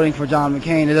plan on voting for John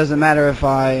McCain. It doesn't matter if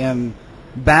I am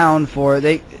bound for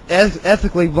it.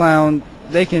 Ethically bound,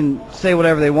 they can say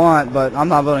whatever they want, but I'm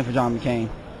not voting for John McCain.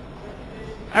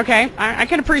 Okay, I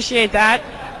can appreciate that.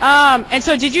 And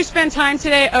so did you spend time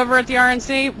today over at the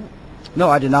RNC? No,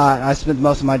 I did not. I spent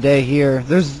most of my day here.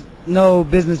 There's no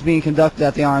business being conducted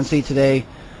at the RNC today,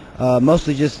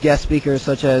 mostly just guest speakers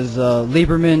such as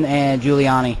Lieberman and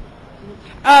Giuliani.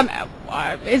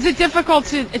 Is it difficult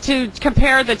to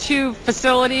compare the two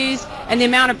facilities and the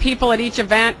amount of people at each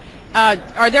event?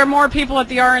 Are there more people at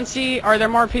the RNC? Are there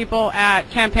more people at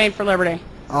Campaign for Liberty?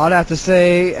 I'd have to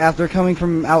say, after coming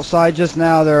from outside just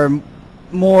now, there are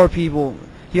more people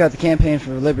here at the Campaign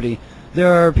for Liberty.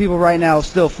 There are people right now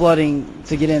still flooding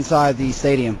to get inside the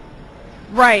stadium.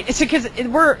 Right. It's because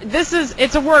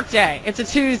it's a work day. It's a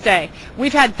Tuesday.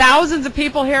 We've had thousands of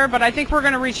people here, but I think we're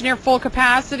going to reach near full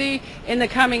capacity in the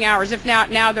coming hours. If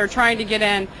not now, they're trying to get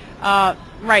in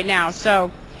right now.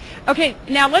 So, okay,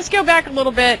 now let's go back a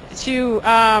little bit to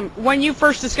when you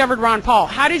first discovered Ron Paul.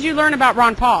 How did you learn about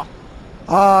Ron Paul?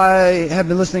 I have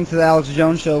been listening to the Alex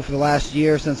Jones Show for the last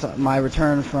year since my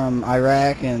return from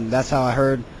Iraq, and that's how I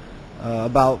heard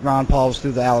about Ron Paul, was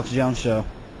through the Alex Jones Show.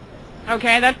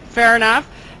 Okay, that's fair enough.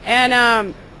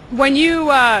 And when you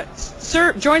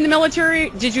joined the military,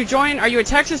 are you a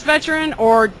Texas veteran,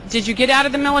 or did you get out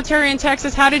of the military in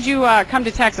Texas? How did you come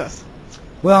to Texas?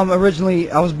 Well,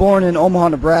 I was born in Omaha,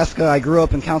 Nebraska. I grew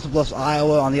up in Council Bluffs,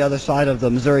 Iowa, on the other side of the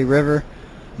Missouri River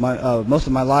most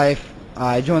of my life.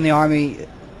 I joined the Army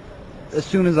as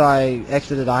soon as I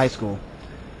exited high school.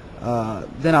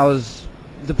 Then I was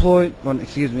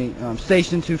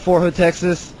stationed to Fort Hood,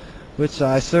 Texas, which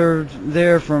I served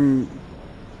there from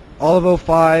all of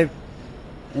 2005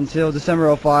 until December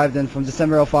 2005. Then from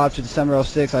December 2005 to December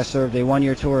 2006, I served a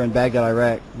one-year tour in Baghdad,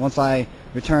 Iraq. Once I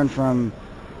returned from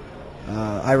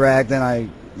Iraq,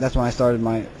 that's when I started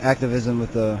my activism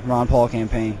with the Ron Paul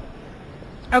campaign.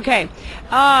 Okay.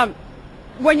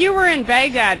 When you were in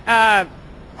Baghdad,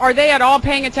 are they at all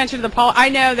paying attention to the I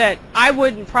know that I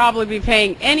wouldn't probably be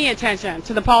paying any attention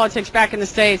to the politics back in the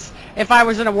States if I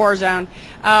was in a war zone.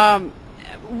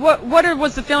 What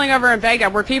was the feeling over in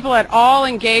Baghdad? Were people at all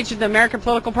engaged in the American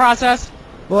political process?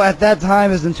 Well, at that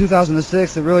time, as in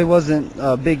 2006, it really wasn't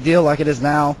a big deal like it is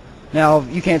now. Now,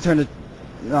 you can't turn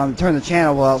the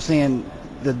channel without seeing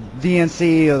the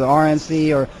DNC or the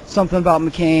RNC or something about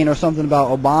McCain or something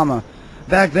about Obama.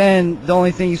 Back then, the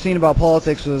only thing you seen about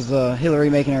politics was Hillary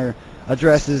making her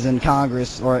addresses in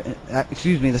Congress, or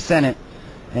the Senate,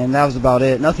 and that was about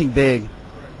it. Nothing big.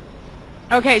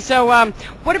 Okay, so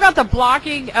what about the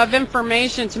blocking of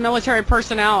information to military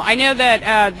personnel? I know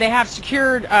that they have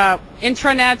secured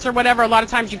intranets or whatever. A lot of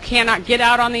times you cannot get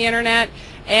out on the internet,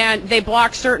 and they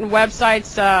block certain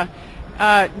websites.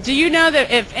 Do you know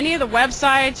that if any of the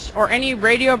websites or any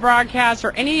radio broadcasts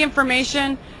or any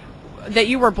information that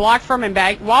you were blocked from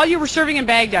while you were serving in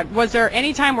Baghdad, was there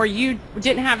any time where you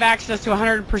didn't have access to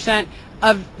 100%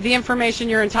 of the information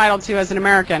you're entitled to as an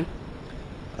American?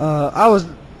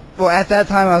 At that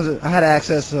time I had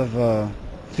access to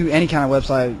any kind of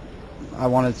website I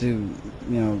wanted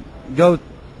to, go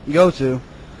to.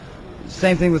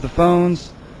 Same thing with the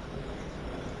phones.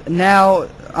 Now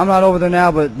I'm not over there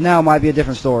now, but now might be a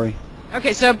different story.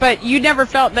 Okay, but you never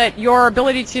felt that your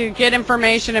ability to get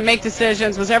information and make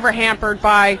decisions was ever hampered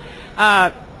by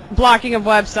blocking of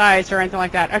websites or anything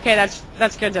like that. Okay,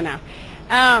 that's good to know.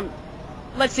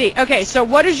 Let's see. Okay, so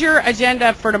what is your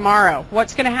agenda for tomorrow?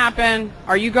 What's going to happen?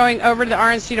 Are you going over to the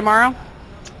RNC tomorrow?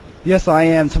 Yes, I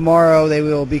am. Tomorrow they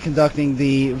will be conducting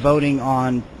the voting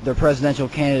on their presidential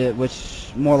candidate,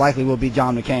 which more likely will be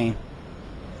John McCain.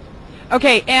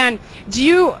 Okay, and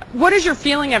what is your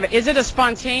feeling of it? Is it is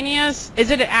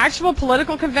it an actual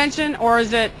political convention, or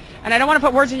is it, and I don't want to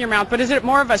put words in your mouth, but is it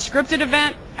more of a scripted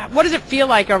event? What does it feel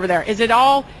like over there? Is it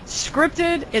all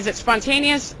scripted? Is it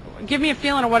spontaneous? Give me a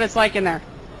feeling of what it's like in there.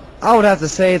 I would have to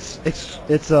say it's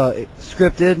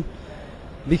scripted,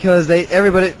 because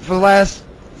everybody for the last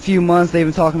few months they've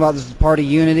been talking about this party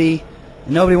unity.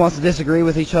 And nobody wants to disagree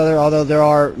with each other, although there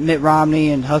are Mitt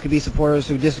Romney and Huckabee supporters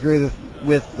who disagree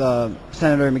with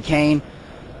Senator McCain.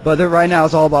 But right now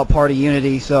it's all about party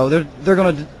unity. So the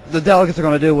delegates are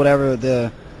going to do whatever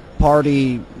the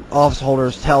party office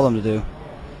holders tell them to do.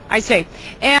 I see.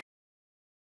 And